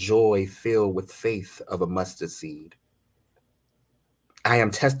 I am joy filled with faith of a mustard seed. I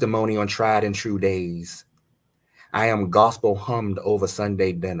am testimony on tried and true days. I am gospel hummed over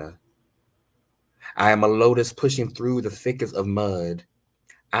Sunday dinner. I am a lotus pushing through the thickest of mud.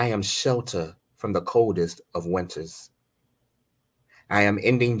 I am shelter from the coldest of winters. I am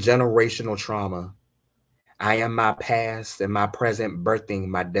ending generational trauma. I am my past and my present birthing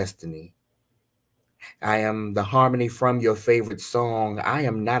my destiny. I am the harmony from your favorite song. I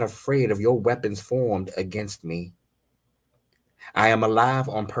am not afraid of your weapons formed against me. I am alive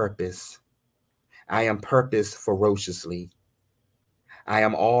on purpose. I am purpose ferociously. I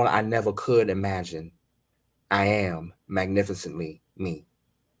am all I never could imagine. I am magnificently me.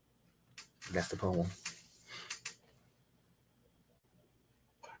 That's the poem.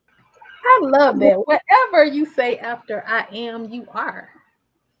 I love that. Whatever you say after I am, you are.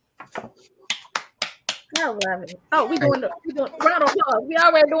 I love it. Oh, we're doing a round of applause. We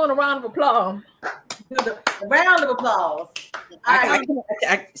already doing a round of applause. A round of applause.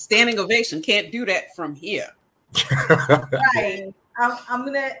 Standing ovation. Can't do that from here. Right. I'm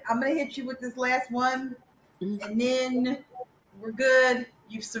gonna hit you with this last one, and then we're good.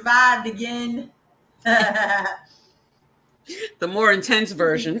 You've survived again. The more intense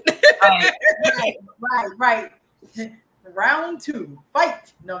version. Right. Round 2,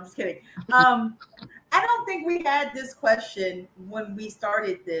 fight. No, I'm just kidding. I don't think we had this question when we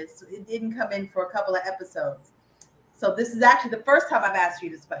started this. It didn't come in for a couple of episodes. So this is actually the first time I've asked you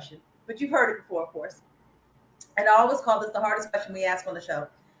this question, but you've heard it before, of course. And I always call this the hardest question we ask on the show.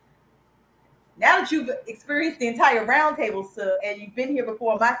 Now that you've experienced the entire roundtable, and you've been here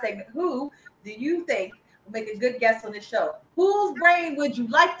before in my segment, who do you think will make a good guest on this show? Whose brain would you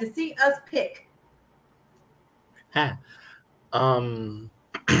like to see us pick?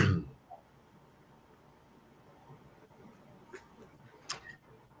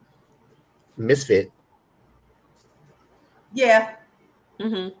 Misfit. Yeah.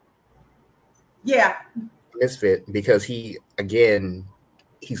 Mm-hmm. Yeah. Misfit, because he's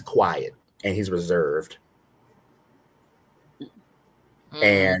quiet and he's reserved.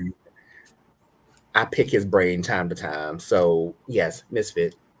 and I pick his brain time to time. So yes,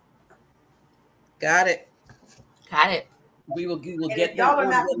 Misfit. Got it. Got it. We will and get if y'all are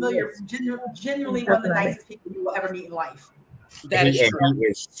not familiar, genuinely one of the nicest people you will ever meet in life. That is true. He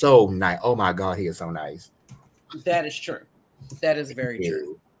is so nice. Oh my God, he is so nice. That is true. That is very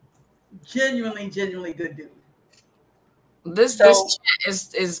true. Genuinely good dude. This chat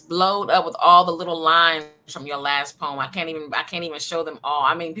is blowed up with all the little lines from your last poem. I can't even show them all.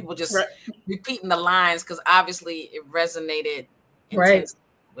 I mean, people just repeating the lines because obviously it resonated intensely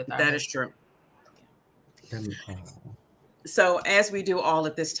with our That is true. So as we do all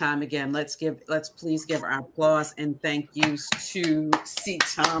at this time again, let's please give our applause and thank yous to C.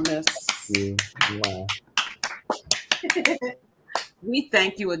 Thomas. Wow. We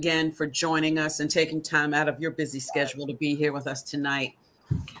thank you again for joining us and taking time out of your busy schedule to be here with us tonight.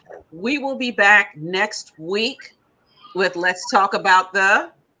 We will be back next week with Let's Talk About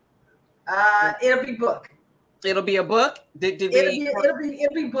the. It'll be book. It'll be a book.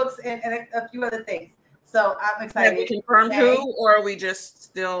 It'll be books and a few other things. So I'm excited. Have we confirmed who, or are we just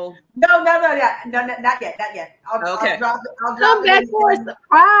still? No, not yet. I'll come back for a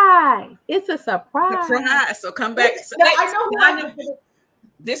surprise. It's a surprise. So come back. I know.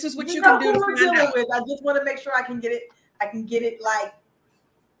 This is what you can do. We're dealing with. I just want to make sure I can get it like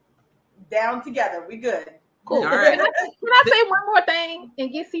down together. We good. Cool. All right. Can I say one more thing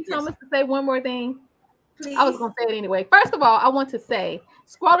and get C. Thomas to say one more thing? Please. I was going to say it anyway. First of all, I want to say,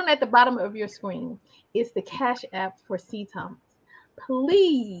 scrolling at the bottom of your screen is the Cash App for C. Thomas.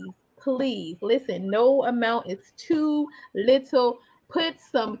 Please, listen, no amount is too little. Put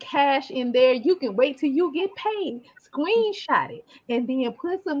some cash in there. You can wait till you get paid. Screenshot it and then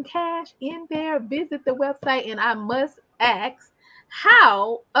put some cash in there. Visit the website. And I must ask,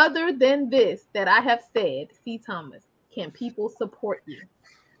 how, other than this that I have said, C. Thomas, can people support you?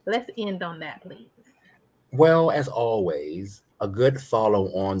 Let's end on that, please. Well, as always, a good follow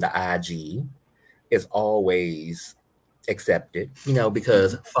on the IG is always accepted,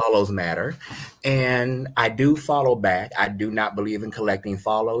 because follows matter. And I do follow back. I do not believe in collecting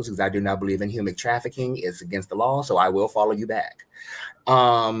follows because I do not believe in human trafficking. It's against the law, so I will follow you back.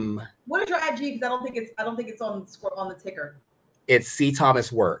 What is your IG? Because I don't think it's on the ticker. It's C.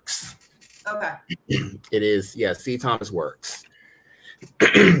 Thomas Works. Okay. It is, C. Thomas Works.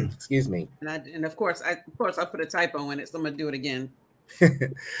 Excuse me. And of course I put a typo in it, so I'm gonna do it again.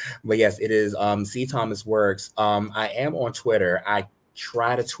 But yes, it is C. Thomas Works. I am on Twitter. I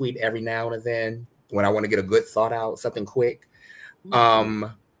try to tweet every now and then when I want to get a good thought out, something quick.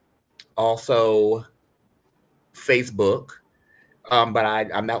 Also Facebook. But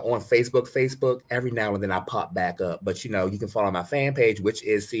I'm not on Facebook. Every now and then I pop back up. But you can follow my fan page, which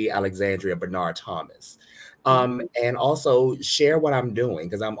is C. Alexandria-Bernard Thomas. And also share what I'm doing,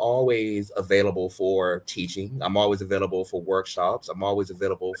 because I'm always available for teaching. I'm always available for workshops. I'm always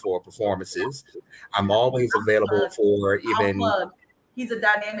available for performances. I'm always available for even. I'll plug. He's a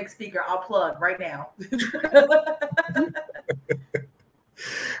dynamic speaker. I'll plug right now.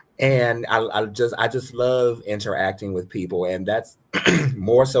 And I just love interacting with people, and that's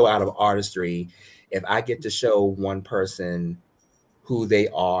more so out of artistry. If I get to show one person who they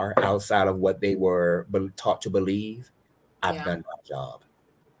are outside of what they were taught to believe, I've done my job.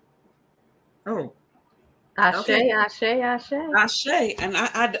 Oh, Ashe. And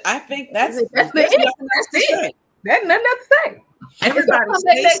I think that's it. That's it. There's nothing else to say. Everybody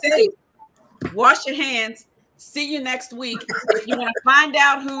stay safe. Wash your hands. See you next week. If you want to find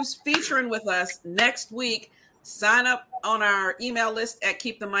out who's featuring with us next week, sign up on our email list at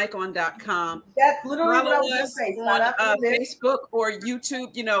keepthemicon.com. That's literally what I was going to say. On Facebook or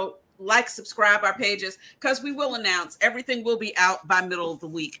YouTube, like, subscribe our pages, because we will announce everything will be out by middle of the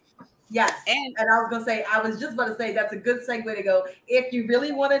week. Yes. And I was going to say, I was just about to say, that's a good segue to go. If you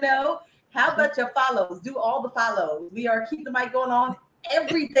really want to know, how about your follows? Do all the follows. We are Keep the Mic Going on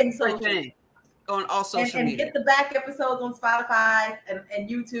everything. On all social media. And get the back episodes on Spotify and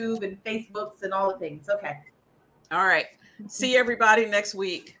YouTube and Facebooks and all the things. Okay. All right. See everybody next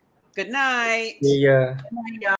week. Good night. See ya. Good night, y'all.